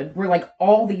 It would. Where like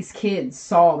all these kids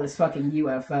saw this fucking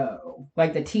UFO.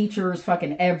 Like the teachers,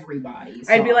 fucking everybody.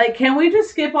 I'd be like, can we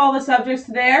just skip all the subjects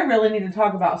today? I really need to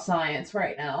talk about science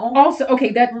right now. Also,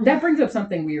 okay, that brings up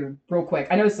something weird real quick.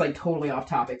 I know it's like totally off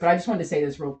topic, but I just wanted to say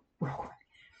this real quick.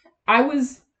 I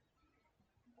was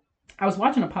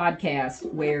watching a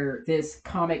podcast where this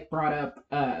comic brought up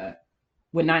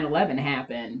when 9/11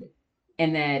 happened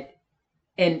and him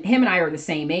and I are the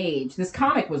same age. This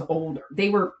comic was older.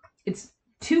 It's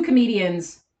two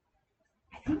comedians.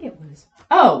 I think it was.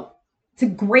 Oh, it's a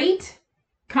great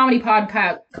comedy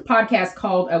podcast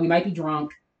called We Might Be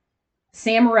Drunk.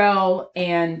 Sam Morril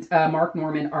and Mark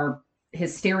Norman are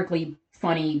hysterically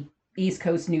funny East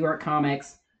Coast New York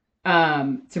comics.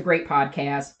 It's a great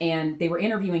podcast. And they were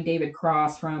interviewing David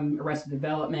Cross from Arrested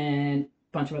Development,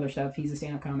 a bunch of other stuff. He's a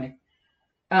stand-up comic.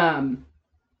 And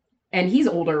he's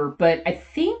older, but I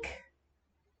think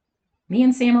me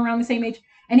and Sam are around the same age.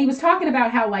 And he was talking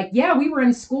about how, like, yeah, we were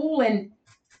in school and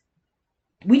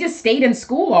we just stayed in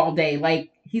school all day. Like,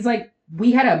 he's like,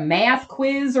 we had a math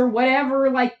quiz or whatever,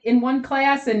 like, in one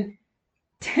class. And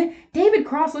David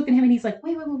Cross looked at him and he's like,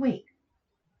 wait.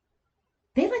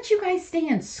 They let you guys stay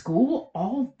in school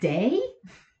all day?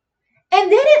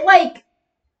 And then it, like,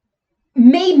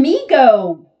 made me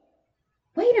go,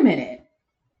 wait a minute.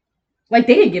 Like,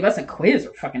 they didn't give us a quiz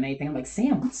or fucking anything. I'm like,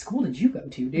 Sam, what school did you go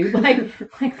to, dude?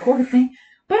 Like poor thing.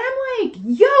 But I'm like,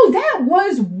 yo, that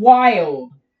was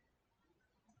wild.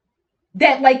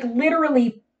 That, like,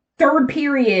 literally third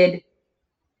period,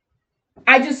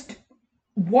 I just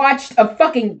watched a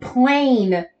fucking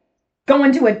plane go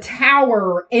into a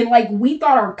tower and, like, we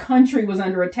thought our country was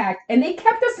under attack. And they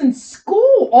kept us in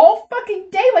school all fucking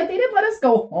day. Like, they didn't let us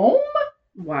go home.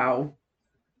 Wow.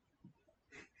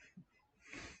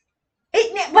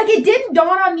 It didn't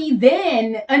dawn on me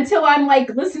then until I'm like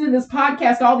listening to this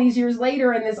podcast all these years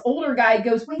later, and this older guy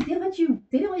goes, "Wait, they didn't let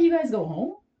you guys go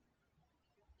home?"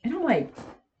 And I'm like,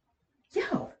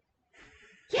 "Yo,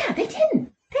 yeah, they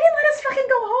didn't. They didn't let us fucking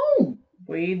go home."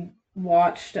 We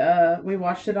watched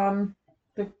it on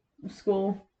the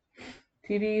school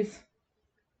TVs.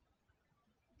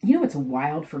 You know what's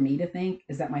wild for me to think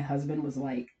is that my husband was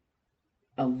like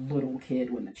a little kid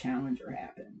when the Challenger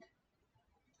happened.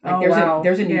 Like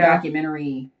there's a new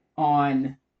documentary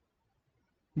on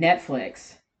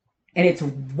Netflix, and it's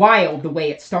wild the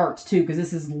way it starts too, because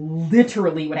this is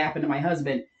literally what happened to my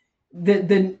husband.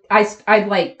 I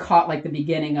like caught like the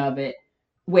beginning of it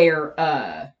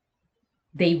where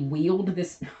they wheeled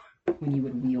this when you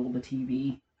would wheel the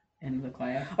TV in the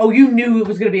class. Oh, you knew it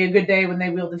was going to be a good day when they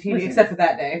wheeled the TV, Listen, except for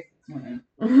that day.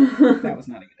 That was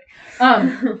not a good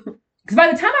day. Because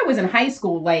by the time I was in high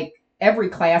school, like, every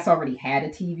class already had a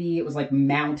TV. It was like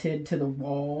mounted to the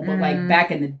wall. But like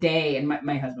back in the day, and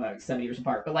my husband and I were 7 years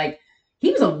apart, but like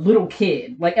he was a little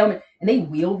kid, like and they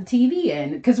wheeled the TV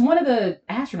in because one of the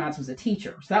astronauts was a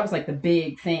teacher, so that was like the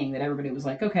big thing that everybody was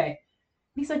like, okay.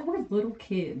 He's like, we're little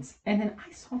kids, and then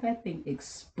I saw that thing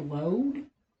explode,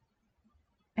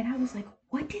 and I was like,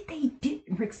 what did they do?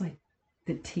 And Rick's like,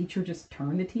 the teacher just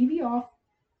turned the TV off.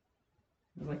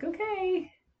 I was like,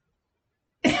 okay.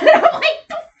 And I'm like,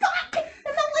 the fuck? And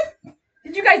I'm like,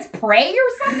 did you guys pray or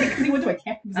something? Because he went to a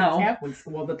Catholic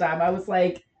school at the time. I was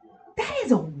like, that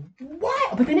is a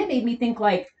wild. But then it made me think,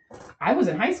 like, I was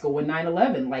in high school when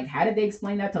 9/11. Like, how did they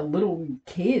explain that to little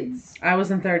kids? I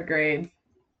was in 3rd grade.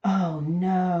 Oh,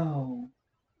 no.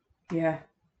 Yeah.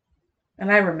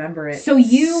 And I remember it. So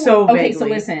vaguely. So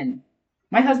listen.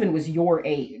 My husband was your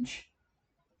age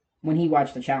when he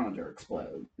watched the Challenger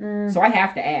explode. So I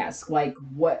have to ask, like,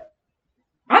 what?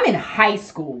 I'm in high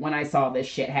school when I saw this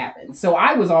shit happen. So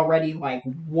I was already like,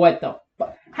 what the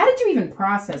fuck? How did you even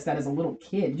process that as a little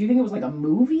kid? Do you think it was like a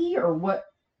movie or what?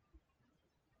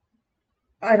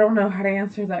 I don't know how to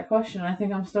answer that question. I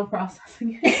think I'm still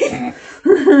processing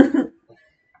it.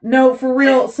 No, for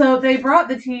real. So they brought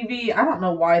the TV. I don't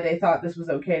know why they thought this was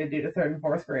okay to do to 3rd and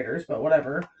 4th graders, but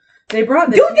whatever. They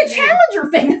brought the the Challenger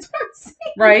thing. That's what I'm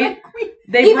saying. Right?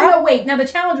 Wait, now the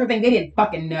Challenger thing, they didn't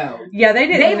fucking know. Yeah, they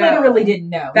didn't. They literally didn't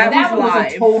know. That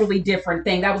was a totally different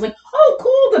thing. That was like, oh,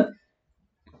 cool.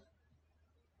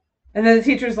 And then the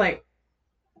teacher's like,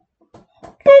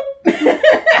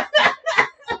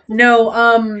 no.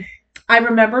 I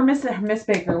remember Miss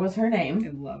Baker was her name. I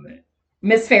love it.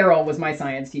 Miss Farrell was my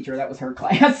science teacher. That was her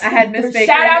class. I had Miss Baker.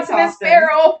 Shout out to Miss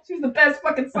Farrell. She was the best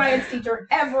fucking science teacher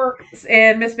ever.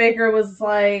 And Miss Baker was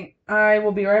like, I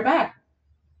will be right back.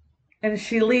 And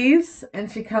she leaves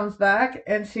and she comes back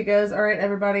and she goes, all right,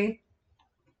 everybody,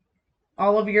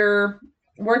 all of your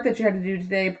work that you had to do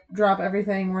today, drop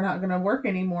everything. We're not going to work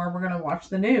anymore. We're going to watch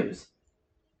the news.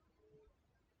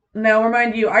 Now,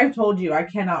 remind you, I've told you I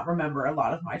cannot remember a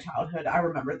lot of my childhood. I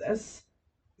remember this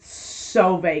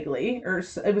so vaguely, or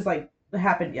it was like it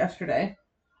happened yesterday.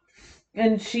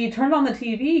 And she turned on the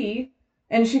TV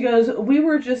and she goes, we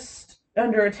were just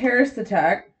under a terrorist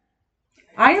attack.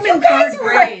 I am in 3rd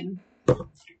grade.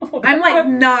 Oh, I'm like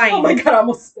 9. Oh my god, I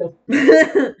almost spilled.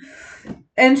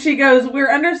 And she goes, we're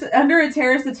under a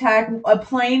terrorist attack. A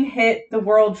plane hit the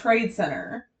World Trade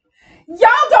Center.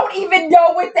 Y'all don't even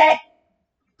know what that...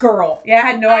 Girl. Yeah,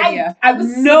 I had no idea. I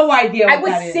was no idea what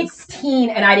that is. I was 16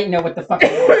 and I didn't know what the fuck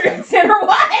World Trade Center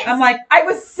was. I'm like, I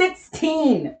was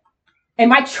 16 and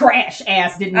my trash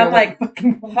ass didn't know what the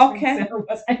fucking World Trade Center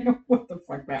was. I know what the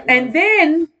fuck that was. And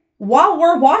then, while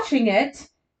we're watching it,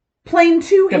 plane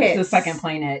 2 hits. The second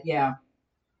plane hit, yeah.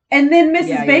 And then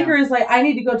Mrs. Baker is like, I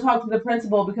need to go talk to the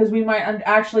principal because we might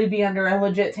actually be under a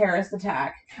legit terrorist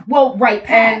attack. Well, right,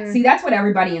 Pat. See, that's what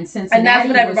everybody in Cincinnati and that's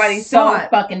what everybody was so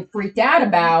fucking freaked out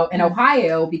about in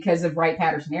Ohio because of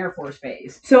Wright-Patterson Air Force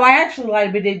Base. So I actually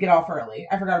lied. We did get off early.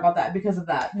 I forgot about that because of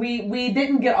that. We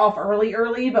didn't get off early,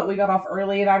 but we got off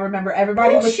early, and I remember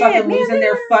everybody was fucking losing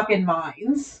their fucking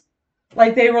minds.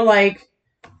 Like, they were like,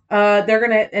 they're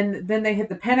gonna, and then they hit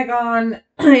the Pentagon,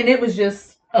 and it was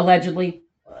just...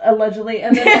 Allegedly,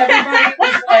 and then everybody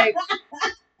was like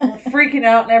freaking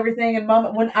out and everything. And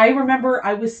Mom, when I remember,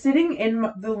 I was sitting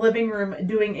in the living room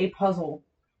doing a puzzle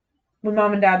when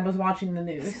Mom and Dad was watching the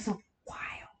news. This is so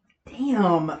wild.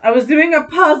 Damn, I was doing a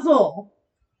puzzle.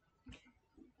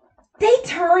 They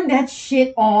turned that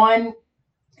shit on,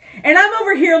 and I'm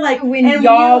over here like, when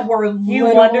y'all were little.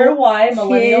 You wonder why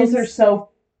millennials are so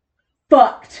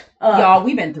fucked up. Y'all,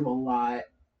 we've been through a lot.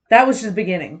 That was just the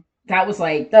beginning. That was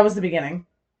the beginning.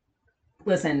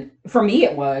 Listen, for me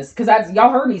it was, because y'all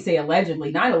heard me say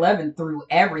allegedly, 9/11 threw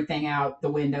everything out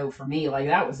the window for me. Like,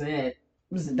 that was it.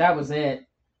 That was it.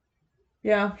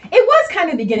 Yeah. It was kind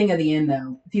of the beginning of the end,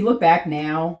 though. If you look back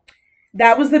now.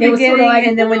 That was the beginning, sort of like,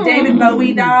 and then when David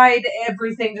Bowie died,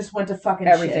 everything just went to fucking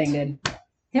everything shit. Did.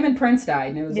 Him and Prince died,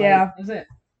 and it was that was it.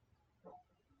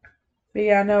 But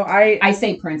yeah, no, I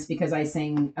say Prince because I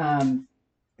sing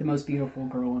The Most Beautiful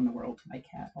Girl in the World to my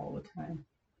cat all the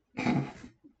time.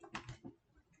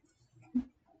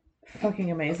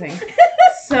 Fucking amazing.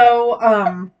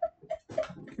 So,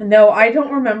 no, I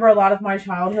don't remember a lot of my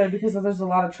childhood because there's a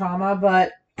lot of trauma,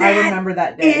 but I remember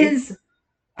that day.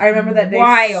 I remember that day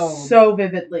wild. So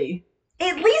vividly.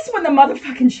 At least when the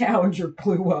motherfucking Challenger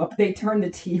blew up, they turned the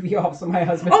TV off so my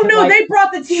husband could, they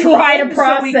brought the TV try to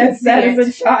process that as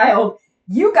a child.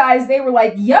 You guys, they were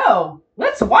like, yo,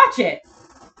 let's watch it.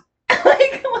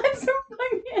 Like, let's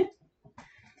fucking...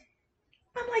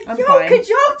 I'm like, yo, could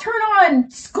y'all turn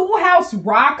on Schoolhouse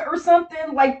Rock or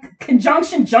something? Like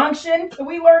Conjunction Junction? Can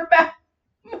we learn about...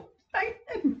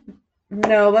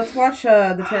 No, let's watch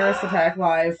the terrorist attack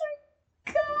live.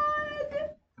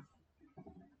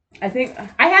 I think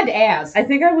I had to ask. I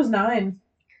think I was 9.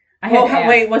 I had to ask.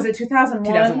 Wait, was it 2001?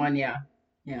 2001, yeah.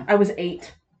 I was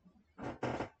 8.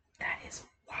 That is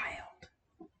wild.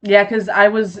 Yeah, because I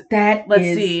was. Let's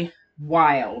see.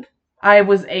 Wild. I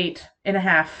was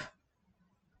 8.5.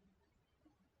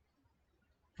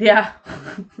 Yeah.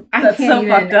 That's so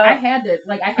fucked up. I had to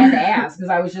ask because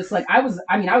I was just like, I was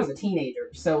a teenager.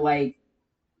 So like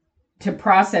to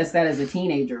process that as a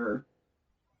teenager,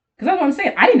 because that's what I'm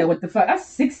saying. I didn't know what the fuck. I was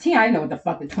 16. I didn't know what the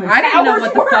fuck the Twin Towers were. I didn't know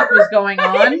what the fuck was going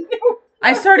on.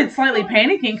 I started slightly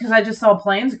panicking because I just saw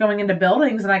planes going into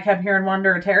buildings and I kept hearing one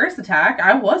under a terrorist attack.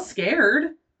 I was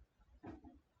scared.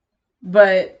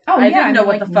 But I didn't know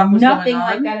what the fuck was going on. Nothing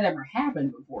like that had ever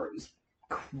happened before. It was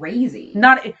crazy.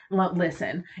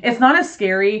 Listen, it's not as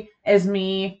scary as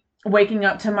me waking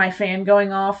up to my fan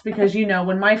going off because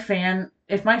when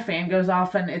if my fan goes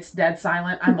off and it's dead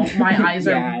silent, my eyes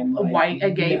are wide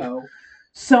agape. No.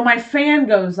 So my fan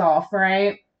goes off,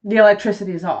 right? The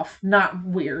electricity's off. Not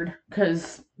weird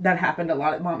because that happened a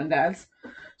lot at mom and dad's.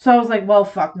 So I was like, well,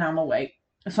 fuck, now I'm awake.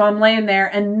 So I'm laying there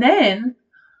and then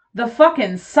the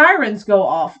fucking sirens go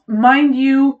off. Mind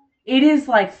you, it is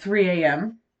like 3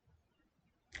 a.m.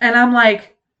 And I'm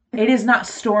like, it is not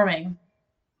storming.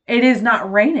 It is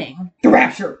not raining. The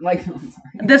rapture. Like,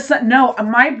 no,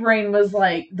 my brain was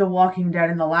like, The Walking Dead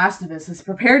and The Last of Us has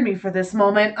prepared me for this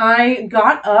moment. I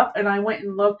got up and I went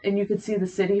and looked and you could see the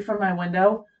city from my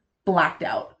window blacked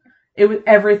out.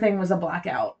 Everything was a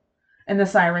blackout. And the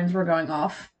sirens were going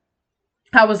off.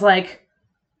 I was like,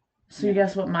 so you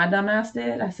guess what my dumbass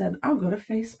did? I said, I'll go to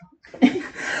Facebook.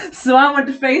 So I went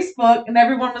to Facebook and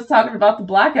everyone was talking about the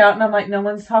blackout and I'm like, no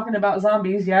one's talking about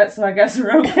zombies yet, so I guess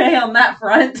we're okay on that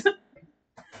front.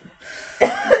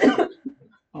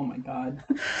 Oh my god.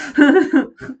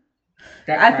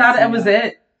 I thought it was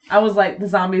it. I was like, the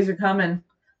zombies are coming.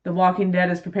 The Walking Dead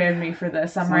has prepared me for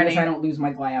this. I'm ready. As long as I don't lose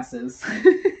my glasses.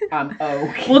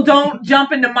 Okay. Well, don't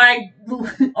jump into my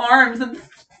arms and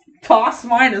toss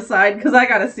mine aside because I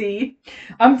gotta see.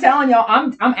 I'm telling y'all,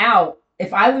 I'm out.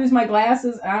 If I lose my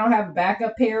glasses and I don't have a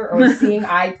backup pair or a seeing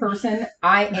eye person,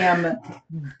 I am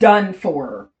done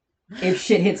for. If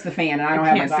shit hits the fan and I don't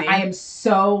have my glasses, I am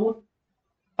so.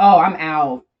 Oh, I'm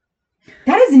out.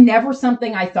 That is never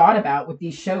something I thought about with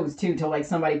these shows too. Till like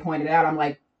somebody pointed out, I'm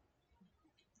like,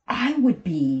 I would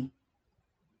be.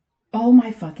 Oh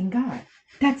my fucking god!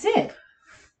 That's it.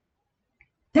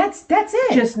 That's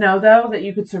it. Just know though that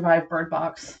you could survive Bird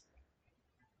Box.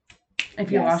 If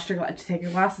you lost your glasses, take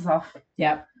your glasses off.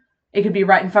 Yep. It could be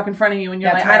right in fucking front of you and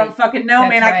you're I don't fucking know,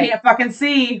 man. Right. I can't fucking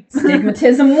see.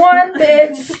 Stigmatism 1,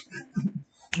 bitch.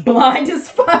 Blind as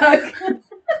fuck.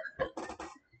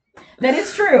 That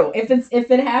is true. If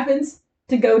it happens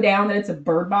to go down that it's a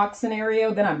Bird Box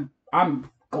scenario, then I'm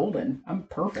golden. I'm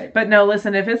perfect. But no,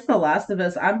 listen, if it's The Last of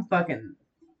Us, I'm fucking.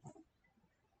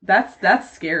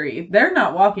 That's scary. They're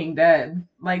not Walking Dead.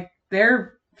 Like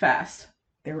they're fast.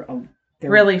 They're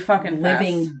really fucking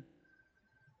living fast.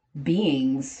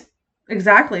 Beings.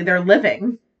 Exactly, they're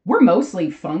living. We're mostly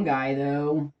fungi,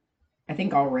 though. I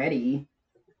think already.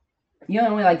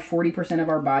 Only like 40% of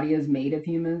our body is made of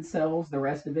human cells. The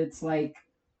rest of it's like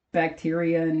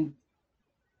bacteria and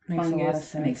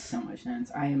fungus. It makes so much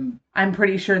sense. I'm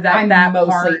pretty sure that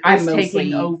part is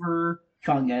taking over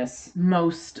fungus.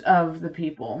 Most of the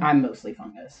people. I'm mostly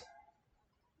fungus.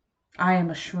 I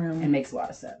am a shroom. It makes a lot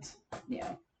of sense. Yeah.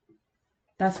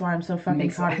 That's why I'm so fucking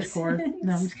cottagecore.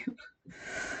 No, I'm just kidding.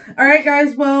 All right,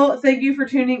 guys. Well, thank you for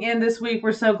tuning in this week.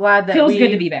 We're so glad that feels good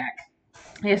to be back.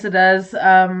 Yes, it does.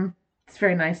 It's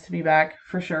very nice to be back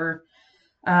for sure.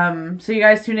 So you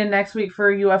guys tune in next week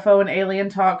for UFO and alien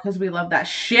talk because we love that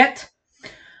shit.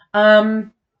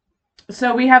 So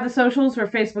we have the socials for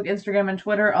Facebook, Instagram, and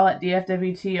Twitter, all at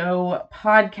DFWTO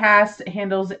Podcast.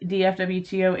 Handles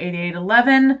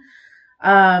DFWTO8811.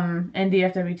 And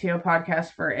DFWTO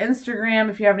Podcast for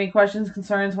Instagram. If you have any questions,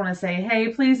 concerns, want to say hey,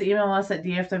 please email us at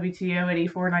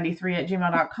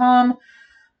dfwto8493@gmail.com.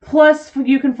 Plus,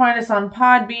 you can find us on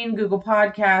Podbean, Google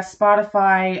Podcasts,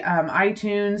 Spotify,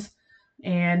 iTunes,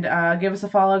 and give us a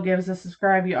follow, give us a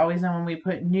subscribe. You always know when we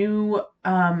put new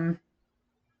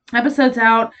episodes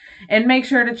out. And make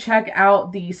sure to check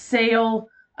out the sale.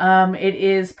 It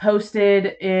is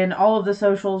posted in all of the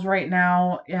socials right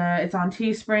now. It's on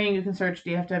Teespring. You can search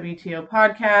DFWTO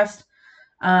Podcast.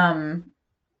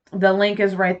 The link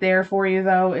is right there for you,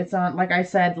 though. It's on, like I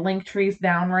said, Linktree's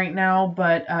down right now,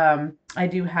 but I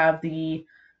do have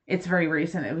it's very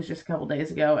recent. It was just a couple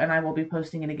days ago, and I will be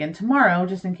posting it again tomorrow,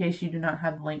 just in case you do not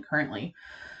have the link currently.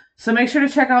 So make sure to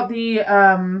check out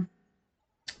the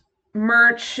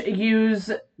merch,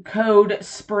 use code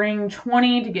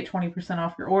SPRING20 to get 20%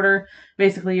 off your order.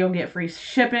 Basically, you'll get free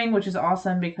shipping, which is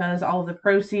awesome because all of the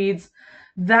proceeds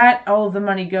that all of the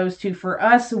money goes to for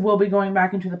us will be going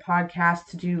back into the podcast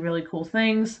to do really cool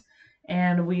things.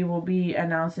 And we will be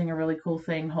announcing a really cool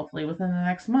thing hopefully within the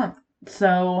next month.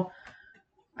 So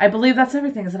I believe that's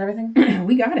everything. Is that everything?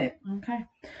 We got it. Okay.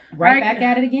 Right back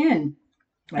at it again.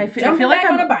 I feel like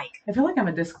I'm on a bike. I feel like I'm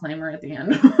a disclaimer at the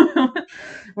end,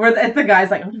 where the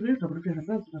guy's like,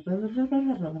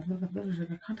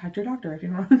 "Contact your doctor if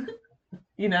you want."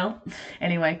 You know.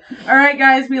 Anyway, all right,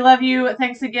 guys, we love you.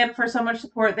 Thanks again for so much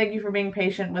support. Thank you for being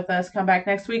patient with us. Come back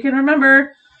next week, and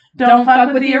remember, don't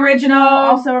fuck with the original.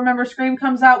 Also, remember, Scream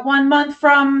comes out 1 month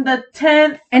from the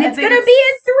 10th, and it's gonna be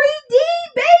in 3D,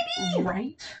 baby.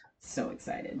 Right. So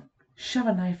excited. Shove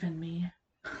a knife in me.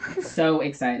 So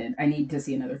excited. I need to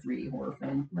see another 3D horror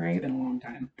film. Right. It's been a long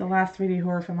time. The last 3D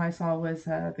horror film I saw was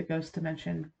The Ghost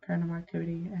Dimension, Paranormal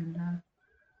Activity, and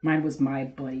mine was My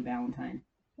Bloody Valentine.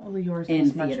 Well, yours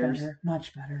was much better.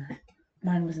 Much better.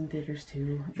 Mine was in theaters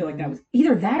too. I feel like that was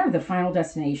either that or the Final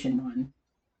Destination one.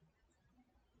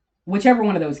 Whichever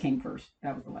one of those came first.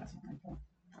 That was the last one I saw.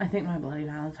 I think My Bloody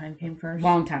Valentine came first.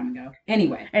 Long time ago.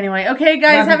 Anyway. Okay,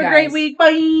 guys, have a great week.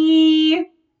 Bye.